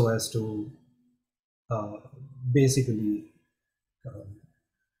so as to basically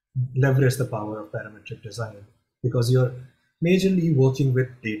leverage the power of parametric design, because you're majorly working with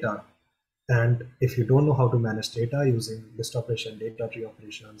data. And if you don't know how to manage data using list operation, data tree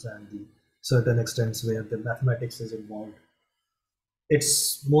operations, and the certain extents where the mathematics is involved,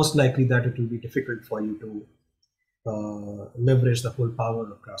 it's most likely that it will be difficult for you to leverage the whole power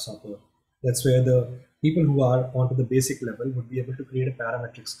of Grasshopper. That's where the people who are onto the basic level would be able to create a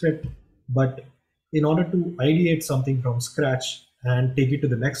parametric script. But in order to ideate something from scratch and take it to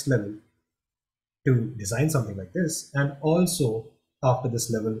the next level, to design something like this, and also after this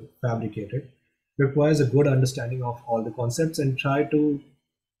level fabricate it, requires a good understanding of all the concepts and try to,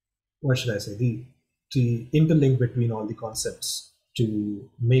 what should I say, the interlink between all the concepts to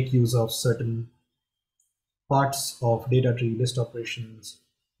make use of certain parts of data tree, list operations,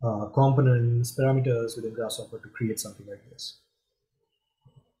 components, parameters within Grasshopper to create something like this.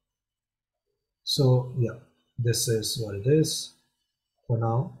 So yeah, this is what it is for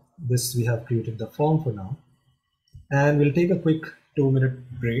now. This we have created the form for now, and we'll take a quick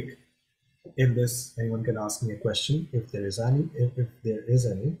 2-minute break. In this, anyone can ask me a question if there is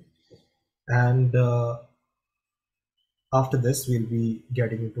any, and after this we'll be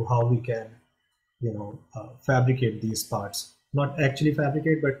getting into how we can fabricate these parts. Not actually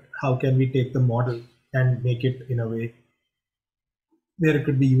fabricate, but how can we take the model and make it in a way where it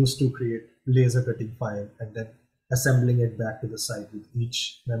could be used to create laser cutting file and then assembling it back to the site with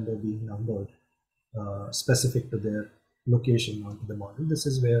each member being numbered specific to their location onto the model. This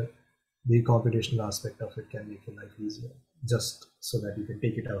is where the computational aspect of it can make your life easier, just so that you can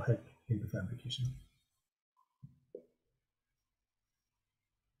take it ahead into fabrication.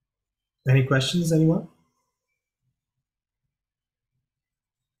 Any questions, anyone?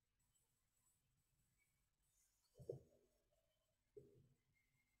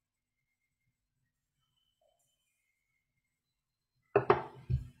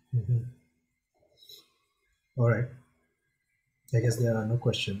 All right. I guess there are no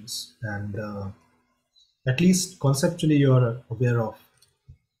questions, and at least conceptually you're aware of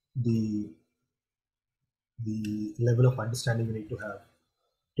the level of understanding you need to have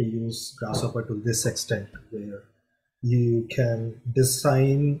to use Grasshopper to this extent, where you can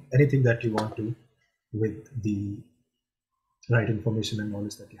design anything that you want to with the right information and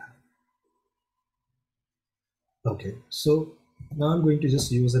knowledge that you have. Okay, so now I'm going to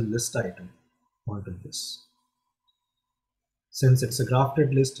just use a list item onto this. Since it's a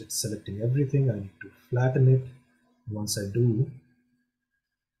grafted list, it's selecting everything. I need to flatten it. Once I do,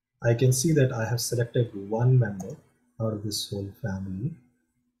 I can see that I have selected one member out of this whole family.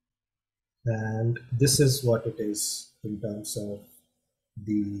 And this is what it is in terms of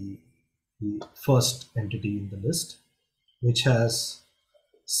the first entity in the list, which has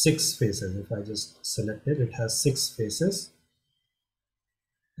 6 faces. If I just select it, it has 6 faces.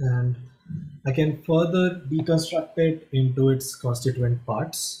 And I can further deconstruct it into its constituent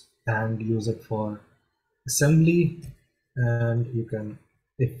parts and use it for assembly. And you can,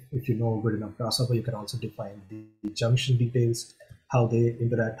 if you know good enough Grasshopper, you can also define the junction details, how they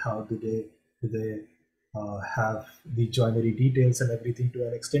interact, how do they have the joinery details and everything, to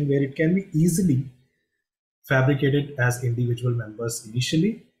an extent where it can be easily fabricated as individual members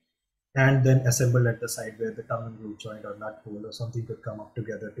initially, and then assembled at the side where the tongue and groove joint or nut hole or something could come up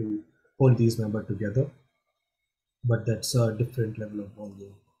together to hold these members together. But that's a different level of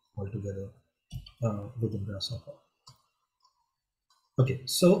volume altogether within Grasshopper. Okay,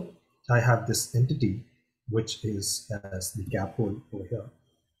 so I have this entity which is as the cap hole over here.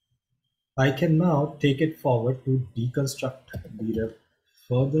 I can now take it forward to deconstruct the rep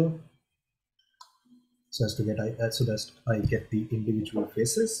further, so as to get I get the individual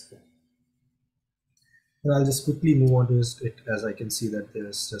faces. And I'll just quickly move on to it, as I can see that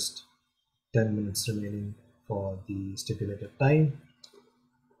there's just 10 minutes remaining for the stipulated time.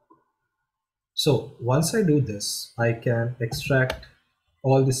 So once I do this, I can extract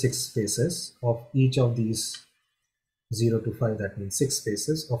all the 6 faces of each of these 0 to 5, that means 6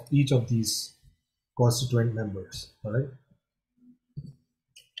 faces of each of these constituent members. All right.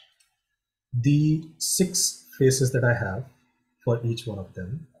 The 6 faces that I have for each one of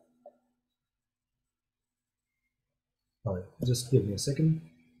them. All right, just give me a second.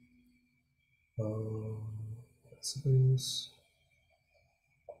 Suppose.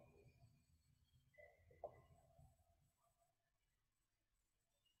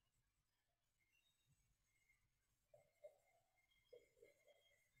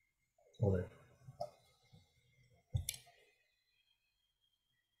 All right.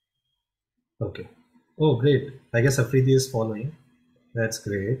 Okay. Oh, great. I guess Afridi is following. That's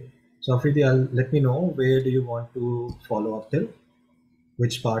great. So Afridi, let me know, where do you want to follow up till?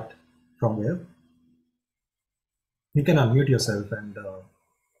 Which part from where? You can unmute yourself and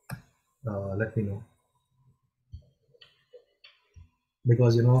let me know.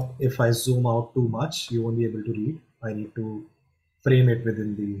 Because, you know, if I zoom out too much, you won't be able to read. I need to frame it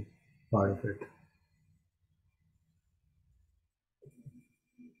within the part of it.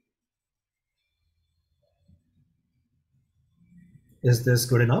 Is this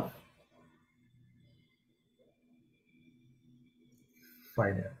good enough?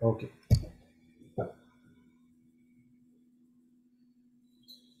 Fine. Okay.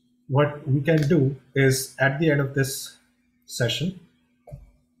 What we can do is, at the end of this session,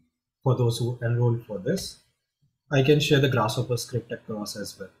 for those who enrolled for this, I can share the Grasshopper script across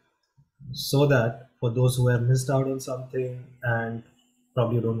as well, so that for those who have missed out on something and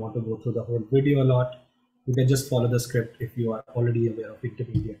probably don't want to go through the whole video a lot, you can just follow the script if you are already aware of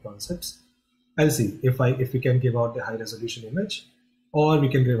intermediate concepts. I'll see if we can give out the high resolution image, or we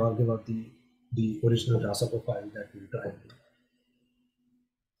can give out the original Grasshopper file that we'll try and do.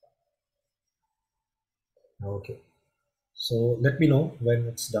 Okay, so let me know when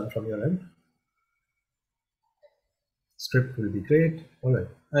it's done from your end. Script will be great. All right,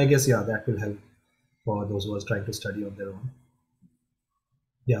 I guess, yeah, that will help for those who are trying to study on their own.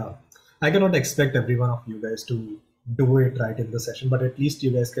 Yeah, I cannot expect every one of you guys to do it right in the session, but at least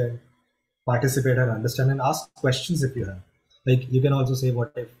you guys can participate and understand and ask questions if you have. Like, you can also say,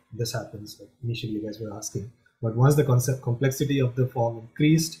 what if this happens? Like initially you guys were asking, but once the complexity of the form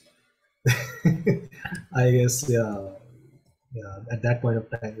increased, I guess, yeah, at that point of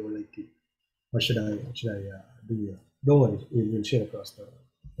time you were like, what should I do? Don't worry, we'll share across the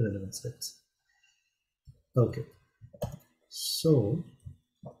relevant steps. Okay, so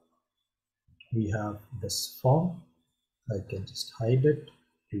we have this form. I can just hide it,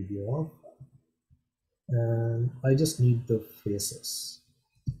 preview off, and I just need the faces.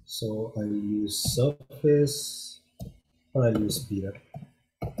 So I'll use surface, or I'll use beer.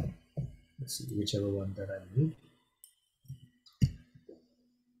 Let's see, whichever one that I need.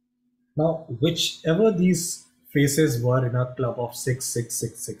 Now, whichever these faces were in a club of 6, 6,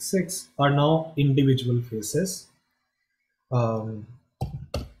 6, 6, 6 are now individual faces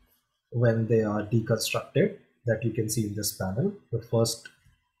when they are deconstructed, that you can see in this panel. The first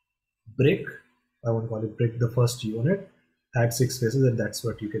brick, I won't call it brick, the first unit had 6 faces, and that's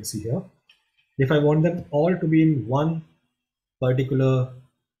what you can see here. If I want them all to be in one particular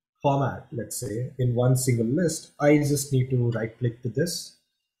format, let's say in one single list, I just need to right click to this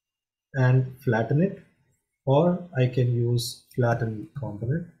and flatten it, or I can use flatten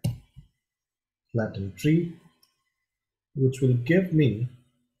component, flatten tree, which will give me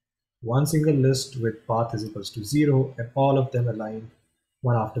one single list with path is equals to 0 and all of them aligned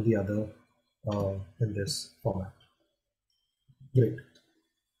one after the other in this format. Great.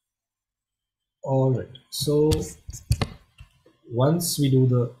 All right, so once we do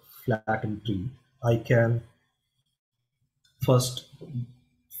the flatten tree, I can first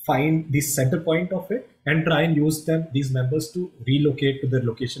find the center point of it and try and use these members to relocate to the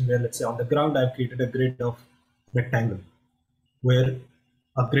location where, let's say on the ground, I've created a grid of rectangle, where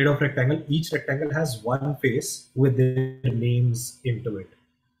a grid of rectangle, each rectangle has one face with their names into it.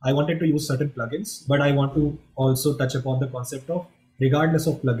 I wanted to use certain plugins, but I want to also touch upon the concept of, regardless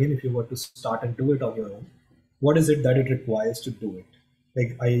of plugin, if you were to start and do it on your own, what is it that it requires to do it?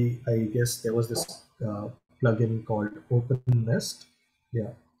 Like I guess there was this plugin called OpenNest. Yeah,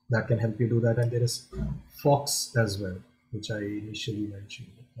 that can help you do that. And there is Fox as well, which I initially mentioned.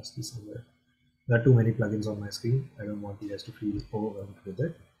 It must be somewhere. There are too many plugins on my screen. I don't want you guys to feel overwhelmed with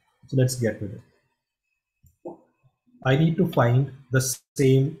it. So let's get with it. I need to find the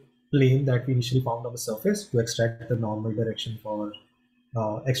same plane that we initially found on the surface to extract the normal direction for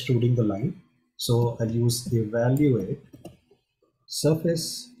extruding the line. So I'll use evaluate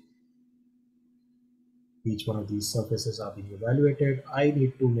surface. Each one of these surfaces are being evaluated. I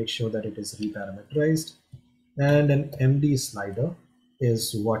need to make sure that it is reparameterized, and an MD slider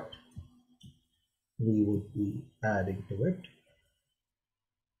is what we would be adding to it.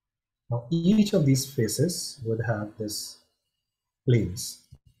 Now each of these faces would have this planes,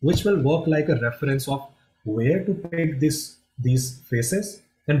 which will work like a reference of where to pick these faces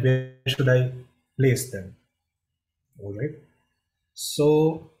and where should I place them. All right,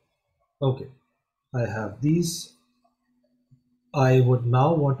 so okay, I have these. I would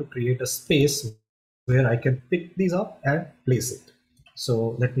now want to create a space where I can pick these up and place it.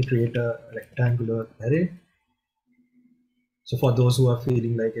 So let me create a rectangular array. So for those who are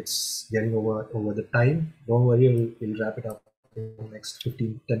feeling like it's getting over the time, don't worry, we'll wrap it up in the next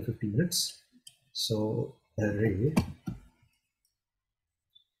 10-15 minutes. So array,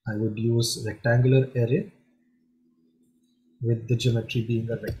 I would use rectangular array with the geometry being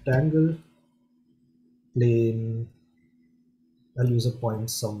a rectangle, plane. I'll use a point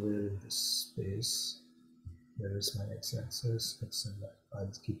somewhere in this space. Where is my x-axis? X and y.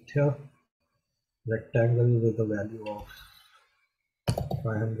 I'll keep it here. Rectangle with a value of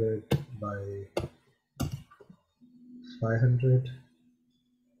 500 by 500.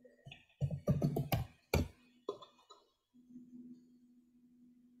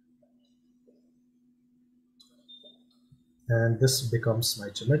 And this becomes my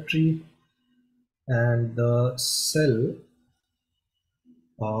geometry. And the cell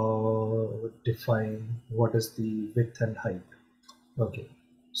would define what is the width and height. Okay,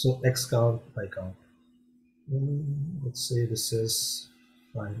 so x count, y count. Let's say this is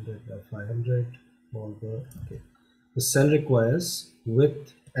 500 by 500 for the, okay. The cell requires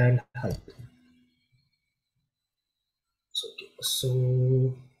width and height. So, okay,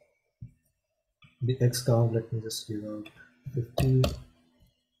 so the x count, let me just give out 50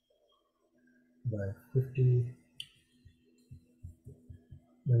 by 50.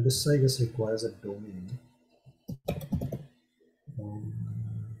 And this, I guess, requires a domain. Let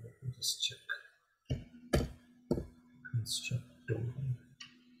me just check. Construct domain.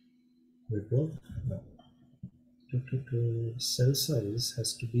 Will it work? No. Cell size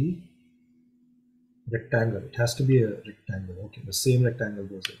has to be rectangle. It has to be a rectangle. Okay, the same rectangle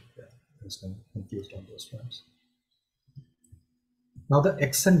goes in. Yeah, I was confused on those terms. Now the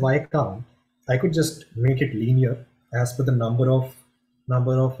x and y count, I could just make it linear as per the number of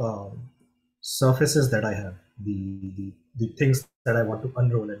surfaces that I have, the things that I want to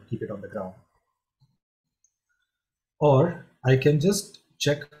unroll and keep it on the ground. Or I can just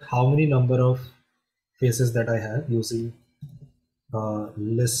check how many number of faces that I have using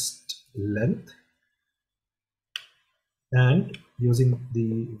list length and using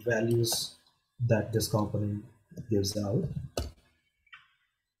the values that this component gives out.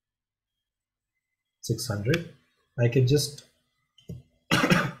 600. I can just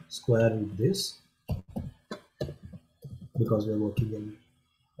square root this because we're working in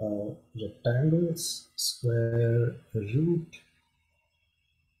rectangles. Square root,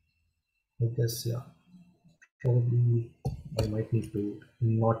 I guess, yeah, probably I might need to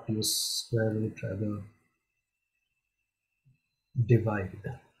not use square root, rather divide.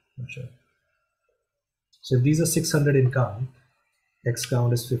 Not sure. So if these are 600 in count, X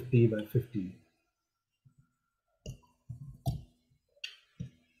count is 50 by 50.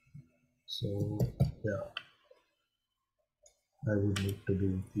 So yeah, I would need to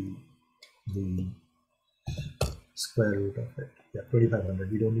do the square root of it. Yeah,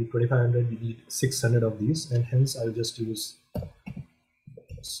 2500. We don't need 2500. We need 600 of these, and hence I'll just use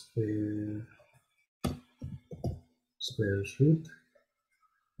square root,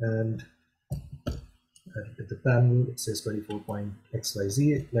 and at the panel it says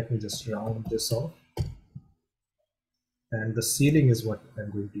 24.xyz. Let me just round this off, and the ceiling is what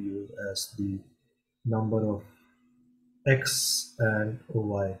I'm going to use as the number of x and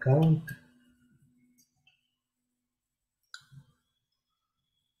y count.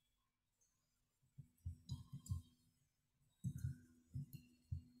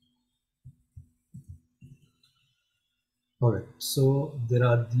 All right, so there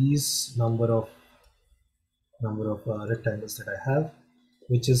are these number of rectangles that I have,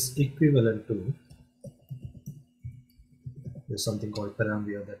 which is equivalent to, there's something called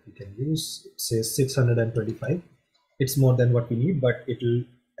parametric that we can use. It says 625. It's more than what we need, but it will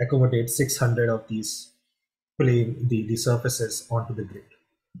accommodate 600 of these the surfaces onto the grid.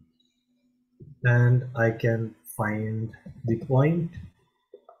 And I can find the point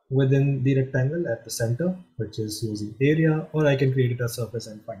within the rectangle at the center, which is using area, or I can create a surface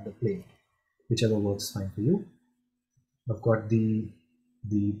and find the plane, whichever works fine for you. I've got the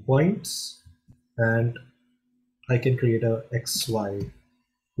points, and I can create a XY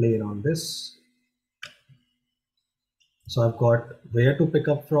plane on this. So I've got where to pick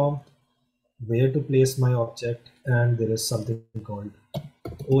up from, where to place my object, and there is something called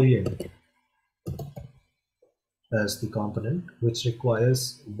orient as the component, which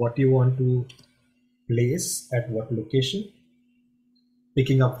requires what you want to place at what location,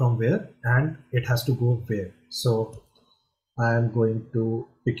 picking up from where, and it has to go where. So I am going to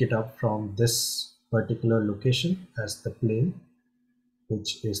pick it up from this particular location as the plane,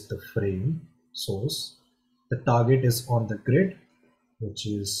 which is the frame source. The target is on the grid, which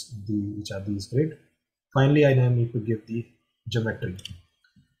are these grid. Finally, I now need to give the geometry.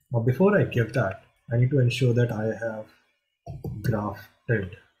 Now, before I give that, I need to ensure that I have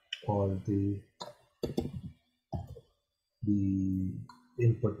grafted all the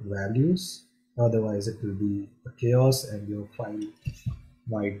input values. Otherwise, it will be a chaos and your file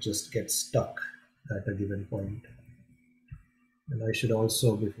might just get stuck at a given point. And I should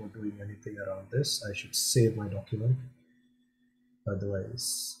also, before doing anything around this, I should save my document.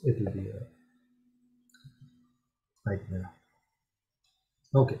 Otherwise, it will be a nightmare.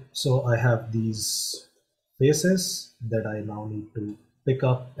 Okay, so I have these faces that I now need to pick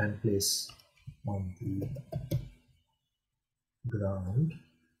up and place on the ground.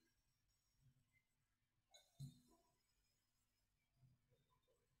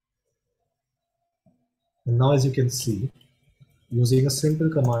 And now, as you can see, using a simple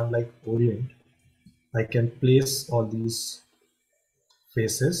command like orient, I can place all these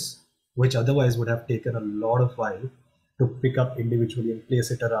faces, which otherwise would have taken a lot of while to pick up individually and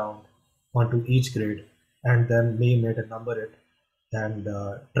place it around onto each grid, and then name it and number it and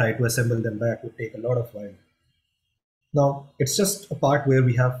try to assemble them back would take a lot of while. Now, it's just a part where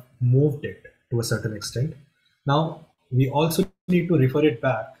we have moved it to a certain extent. Now, we also need to refer it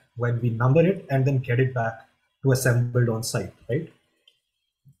back when we number it and then get it back to assembled on site, right?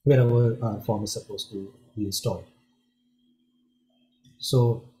 Wherever our form is supposed to be installed.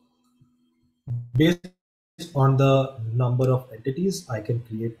 So based on the number of entities, I can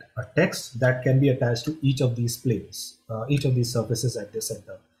create a text that can be attached to each of these planes, each of these surfaces at the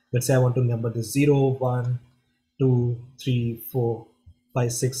center. Let's say I want to number this 0, 1, 2, 3, 4,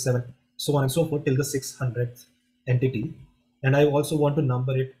 5, 6, 7, so on and so forth till the 600th entity. And I also want to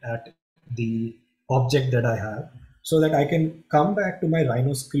number it at the object that I have, so that I can come back to my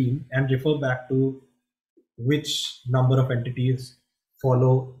Rhino screen and refer back to which number of entities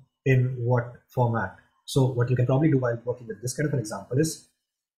follow in what format. So what you can probably do while working with this kind of an example is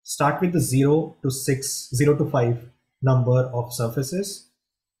start with the 0 to 5 number of surfaces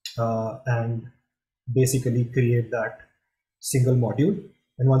and basically create that single module.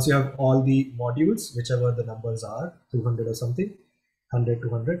 And once you have all the modules, whichever the numbers are, 200 or something, 100,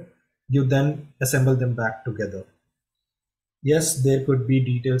 200, you then assemble them back together. Yes, there could be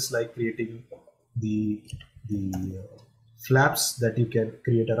details like creating the flaps that you can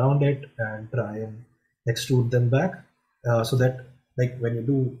create around it and try and extrude them back so that, like when you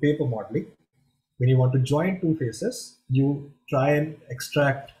do paper modeling, when you want to join two faces, you try and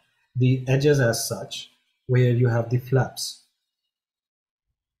extract the edges as such where you have the flaps.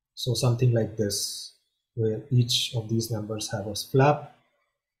 So something like this where each of these members have a flap,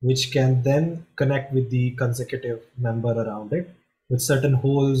 which can then connect with the consecutive member around it with certain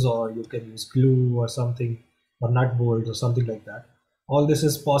holes, or you can use glue or something, or nut bolts or something like that. All this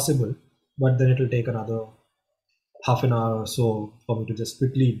is possible, but then it will take another half an hour or so for me to just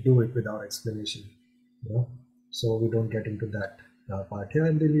quickly do it without explanation. So we don't get into that part here,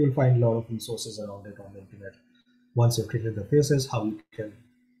 and then you'll find a lot of resources around it on the internet. Once you've created the faces, how you can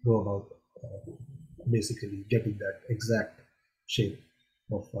go about basically getting that exact shape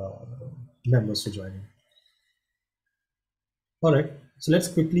of members to join in. All right, so let's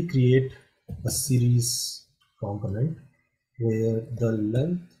quickly create a series component where the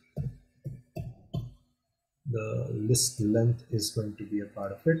list length is going to be a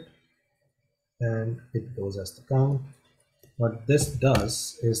part of it, and it goes as the count. What this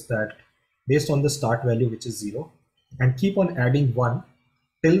does is that based on the start value, which is 0, and keep on adding 1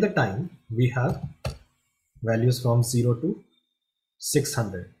 till the time we have values from 0 to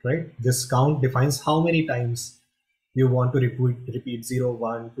 600, right? This count defines how many times you want to repeat 0,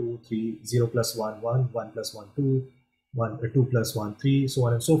 1, 2, 3, 0 plus 1, 1, 1 plus 1, 2, 2 plus 1, 3, so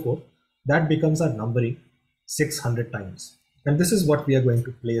on and so forth. That becomes our numbering 600 times. And this is what we are going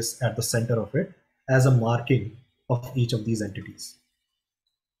to place at the center of it as a marking of each of these entities.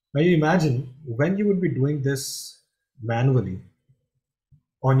 Now you imagine when you would be doing this manually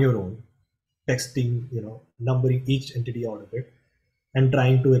on your own, texting, numbering each entity out of it and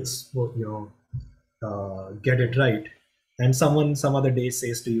trying to get it right. And someone some other day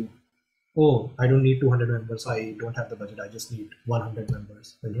says to you, oh, I don't need 200 members. I don't have the budget. I just need 100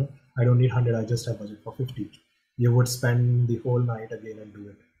 members. I don't need 100. I just have budget for 50. You would spend the whole night again and do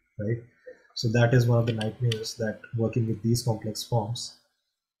it, right? So that is one of the nightmares that working with these complex forms,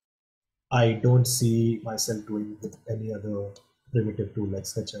 I don't see myself doing with any other primitive tool like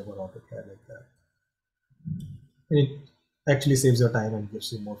SketchUp or AutoCAD like that. And it actually saves your time and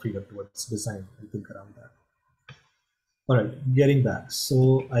gives you more freedom towards design and think around that. All right, getting back.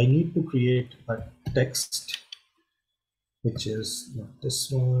 So I need to create a text, which is not this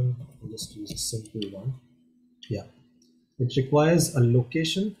one. I'll just use a simple one. Yeah, it requires a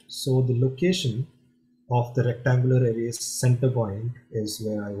location. So the location of the rectangular array's center point is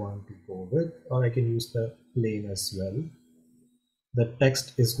where I want to go with, or I can use the plane as well. The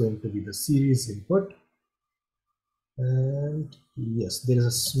text is going to be the series input. And yes, there is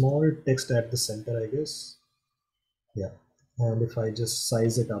a small text at the center, I guess. Yeah, and if I just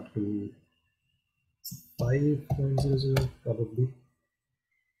size it up to 5.00 probably,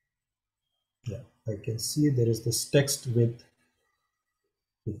 yeah, I can see there is this text with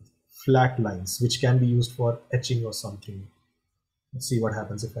flat lines, which can be used for etching or something. Let's see what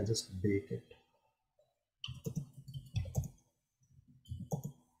happens if I just bake it.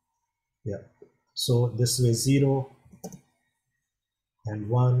 Yeah, so this way 0 and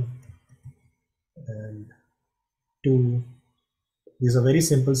 1 and 2. These are very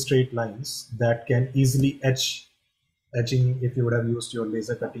simple straight lines that can easily etching if you would have used your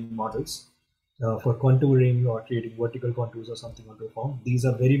laser cutting models for contouring or creating vertical contours or something onto a form. These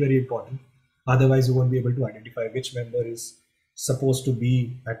are very, very important. Otherwise, you won't be able to identify which member is supposed to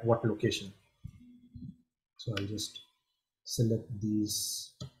be at what location. So I'll just select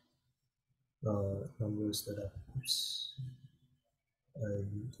these numbers that are, oops, I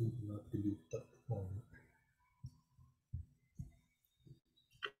need to not delete the form.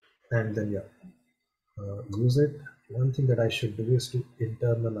 And then, use it. One thing that I should do is to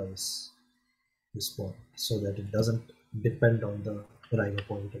internalize this point so that it doesn't depend on the Rhino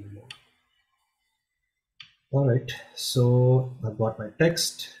point anymore. All right, so I've got my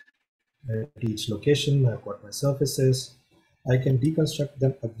text at each location. I've got my surfaces. I can deconstruct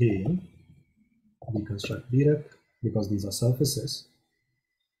them again, deconstruct direct, because these are surfaces,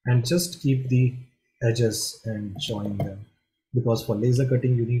 and just keep the edges and join them, because for laser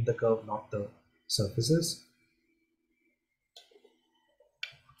cutting you need the curve, not the surfaces.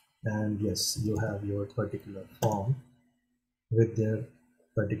 And yes, you have your particular form with their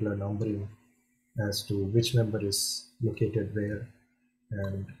particular numbering as to which member is located where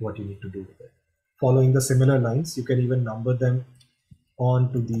and what you need to do with it. Following the similar lines, you can even number them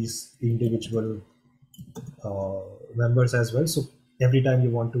onto these individual members as well. So every time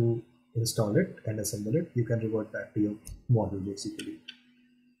you want to install it and assemble it, you can revert back to your model basically.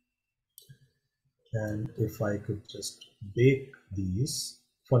 And if I could just bake these,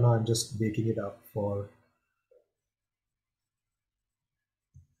 for now I'm just baking it up for,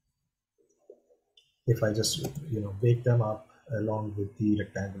 if I just bake them up along with the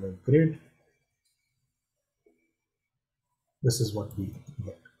rectangular grid, this is what we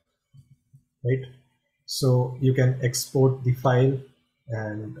get, right? So you can export the file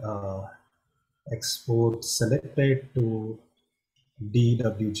and export selected to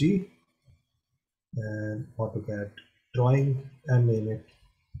DWG and AutoCAD drawing and name it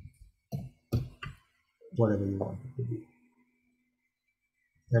whatever you want it to be.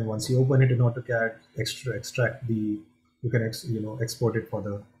 And once you open it in AutoCAD, extract the, you can export it for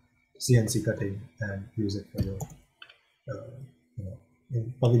the CNC cutting and use it for your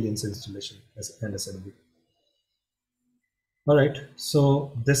in Pavilion's installation and assembly. All right,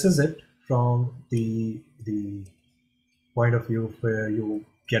 so this is it from the point of view where you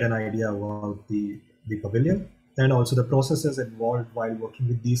get an idea about the Pavilion and also the processes involved while working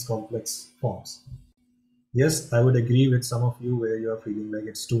with these complex forms. Yes, I would agree with some of you where you are feeling like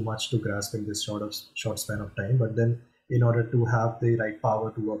it's too much to grasp in this short span of time. But then in order to have the right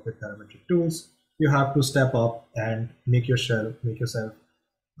power to work with parametric tools, you have to step up and make yourself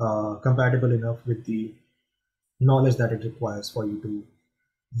compatible enough with the knowledge that it requires for you to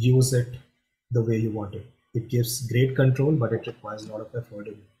use it the way you want it. It gives great control, but it requires a lot of effort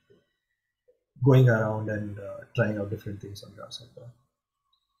in going around and trying out different things on Grasshopper.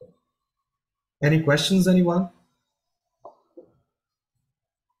 Any questions, anyone?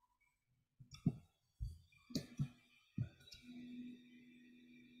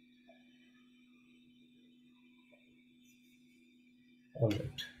 All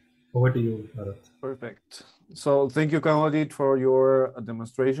right. Over to you, Bharat. Perfect. So thank you, Kanwaljeet, for your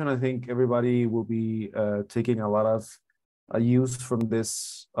demonstration. I think everybody will be taking a lot of use from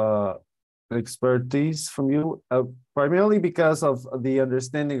this expertise from you, primarily because of the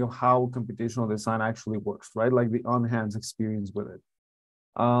understanding of how computational design actually works, right? Like the on-hands experience with it.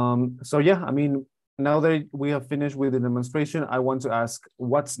 So yeah, I mean, now that we have finished with the demonstration, I want to ask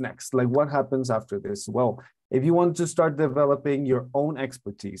what's next? Like what happens after this? Well, if you want to start developing your own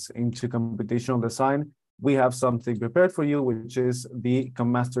expertise into computational design, we have something prepared for you, which is the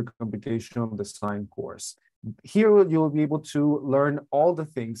Master Computational Design course. Here, you'll be able to learn all the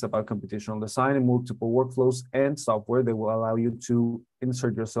things about computational design and multiple workflows and software that will allow you to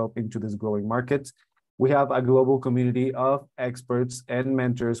insert yourself into this growing market. We have a global community of experts and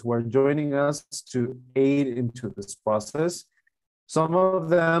mentors who are joining us to aid into this process. Some of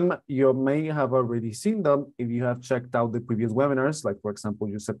them, you may have already seen them if you have checked out the previous webinars, like, for example,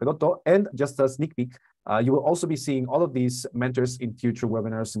 Giuseppe Lotto. And just a sneak peek, you will also be seeing all of these mentors in future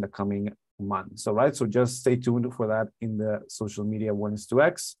webinars in the coming months. All right, so just stay tuned for that in the social media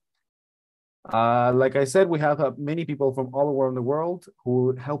Oneistox. Like I said, we have many people from all around the world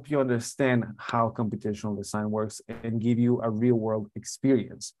who help you understand how computational design works and give you a real-world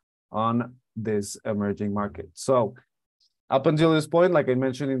experience on this emerging market. So up until this point, like I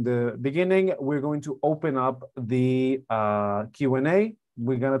mentioned in the beginning, we're going to open up the Q&A.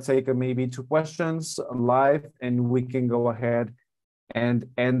 We're going to take maybe 2 questions live, and we can go ahead and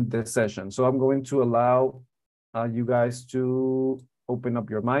end the session. So I'm going to allow you guys to open up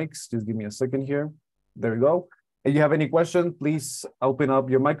your mics. Just give me a second here. There we go. If you have any questions, please open up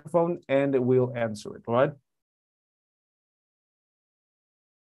your microphone and we'll answer it, all right?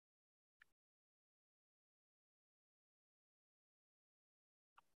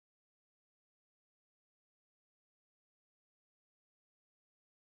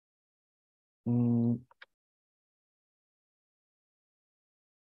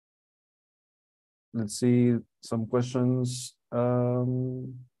 Let's see some questions.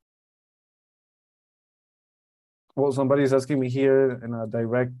 Well, somebody's asking me here in a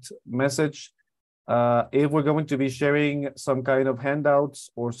direct message if we're going to be sharing some kind of handouts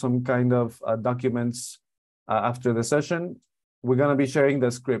or some kind of documents after the session. We're going to be sharing the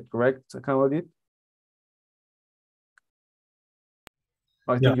script, correct, Kanwaljeet?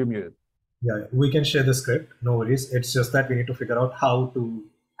 I think you're muted. Yeah, we can share the script, no worries. It's just that we need to figure out how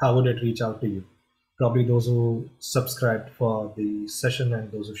would it reach out to you. Probably those who subscribed for the session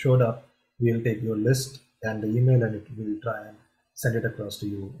and those who showed up, we'll take your list and the email and we'll try and send it across to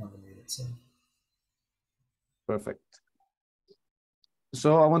you on the mail itself. Perfect.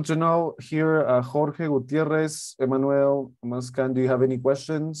 So I want to know here, Jorge Gutierrez, Emmanuel Mascan, do you have any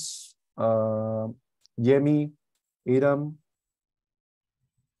questions? Yemi, Iram?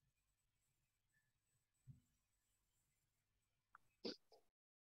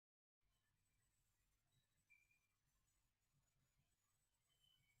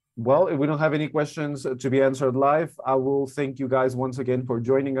 Well, if we don't have any questions to be answered live, I will thank you guys once again for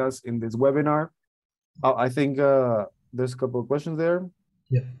joining us in this webinar. I think there's a couple of questions there.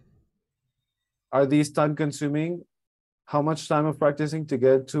 Yeah. Are these time consuming? How much time of practicing to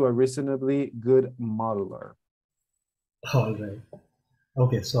get to a reasonably good modeler? All right.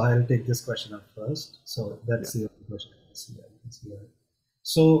 Okay, so I'll take this question up first. So that's your question.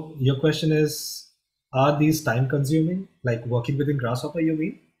 So your question is, are these time consuming? Like working within Grasshopper, you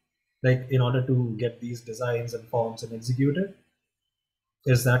mean? Like in order to get these designs and forms and executed?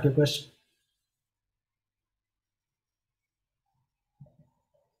 Is that your question?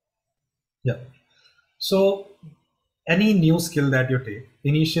 Yeah. So any new skill that you take,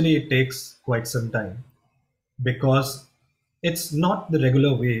 initially it takes quite some time because it's not the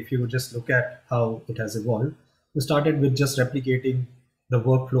regular way. If you just look at how it has evolved, we started with just replicating the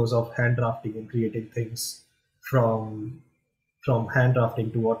workflows of hand drafting and creating things from hand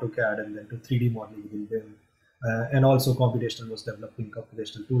drafting to AutoCAD and then to 3D modeling within BIM. And also computational was developing,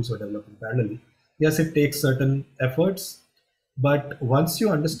 computational tools were developing parallelly. Yes, it takes certain efforts, but once you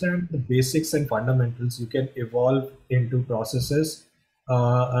understand the basics and fundamentals, you can evolve into processes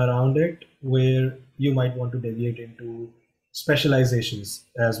around it where you might want to deviate into specializations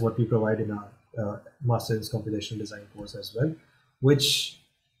as what we provide in our master's computational design course as well, which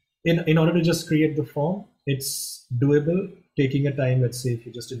in order to just create the form, it's doable taking a time. Let's say if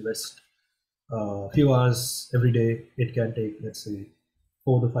you just invest a few hours every day, it can take, let's say,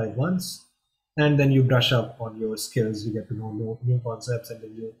 4 to 5 months, and then you brush up on your skills, you get to know new concepts, and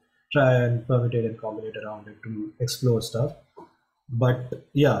then you try and permutate and combine around it to explore stuff. But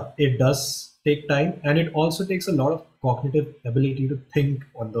yeah, it does take time, and it also takes a lot of cognitive ability to think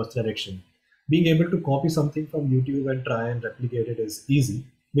on those direction. Being able to copy something from YouTube and try and replicate it is easy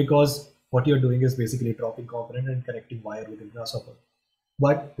because what you're doing is basically dropping component and connecting wire within Grasshopper.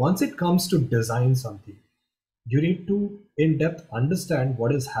 But once it comes to design something, you need to in depth understand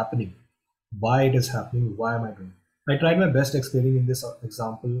what is happening, why it is happening, why am I doing. I tried my best explaining in this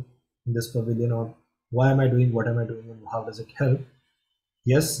example, in this pavilion, on why am I doing, what am I doing, and how does it help.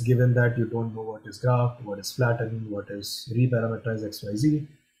 Yes, given that you don't know what is graphed, what is flattened, what is reparameterized XYZ,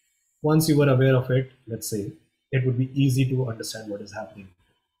 once you were aware of it, let's say, it would be easy to understand what is happening.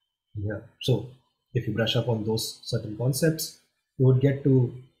 Yeah. So if you brush up on those certain concepts, you would get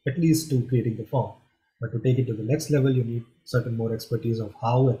to at least to creating the form. But to take it to the next level, you need certain more expertise of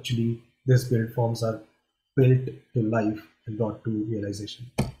how actually these build forms are built to life and brought to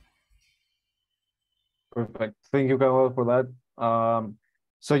realization. Perfect. Thank you, Kanwal, for that.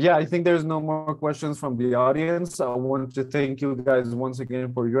 So yeah, I think there's no more questions from the audience. I want to thank you guys once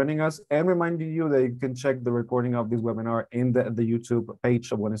again for joining us and reminding you that you can check the recording of this webinar in the YouTube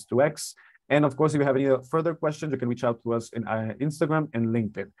page of Oneistox. And of course, if you have any further questions, you can reach out to us in Instagram and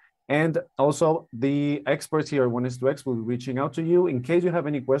LinkedIn. And also the experts here at Oneistox will be reaching out to you in case you have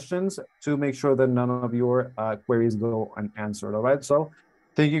any questions to make sure that none of your queries go unanswered. All right. So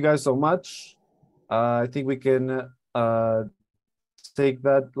thank you guys so much. I think we can take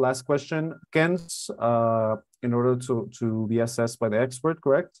that last question, Ken's, in order to be assessed by the expert,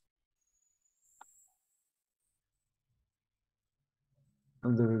 correct?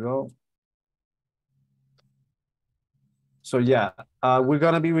 And there we go. So yeah, we're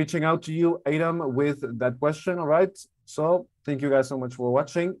gonna be reaching out to you, Adam, with that question, all right? So thank you guys so much for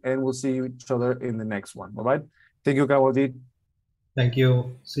watching, and we'll see each other in the next one, all right? Thank you, Kanwaljeet. Thank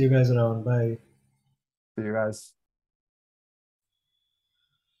you. See you guys around. Bye. See you guys.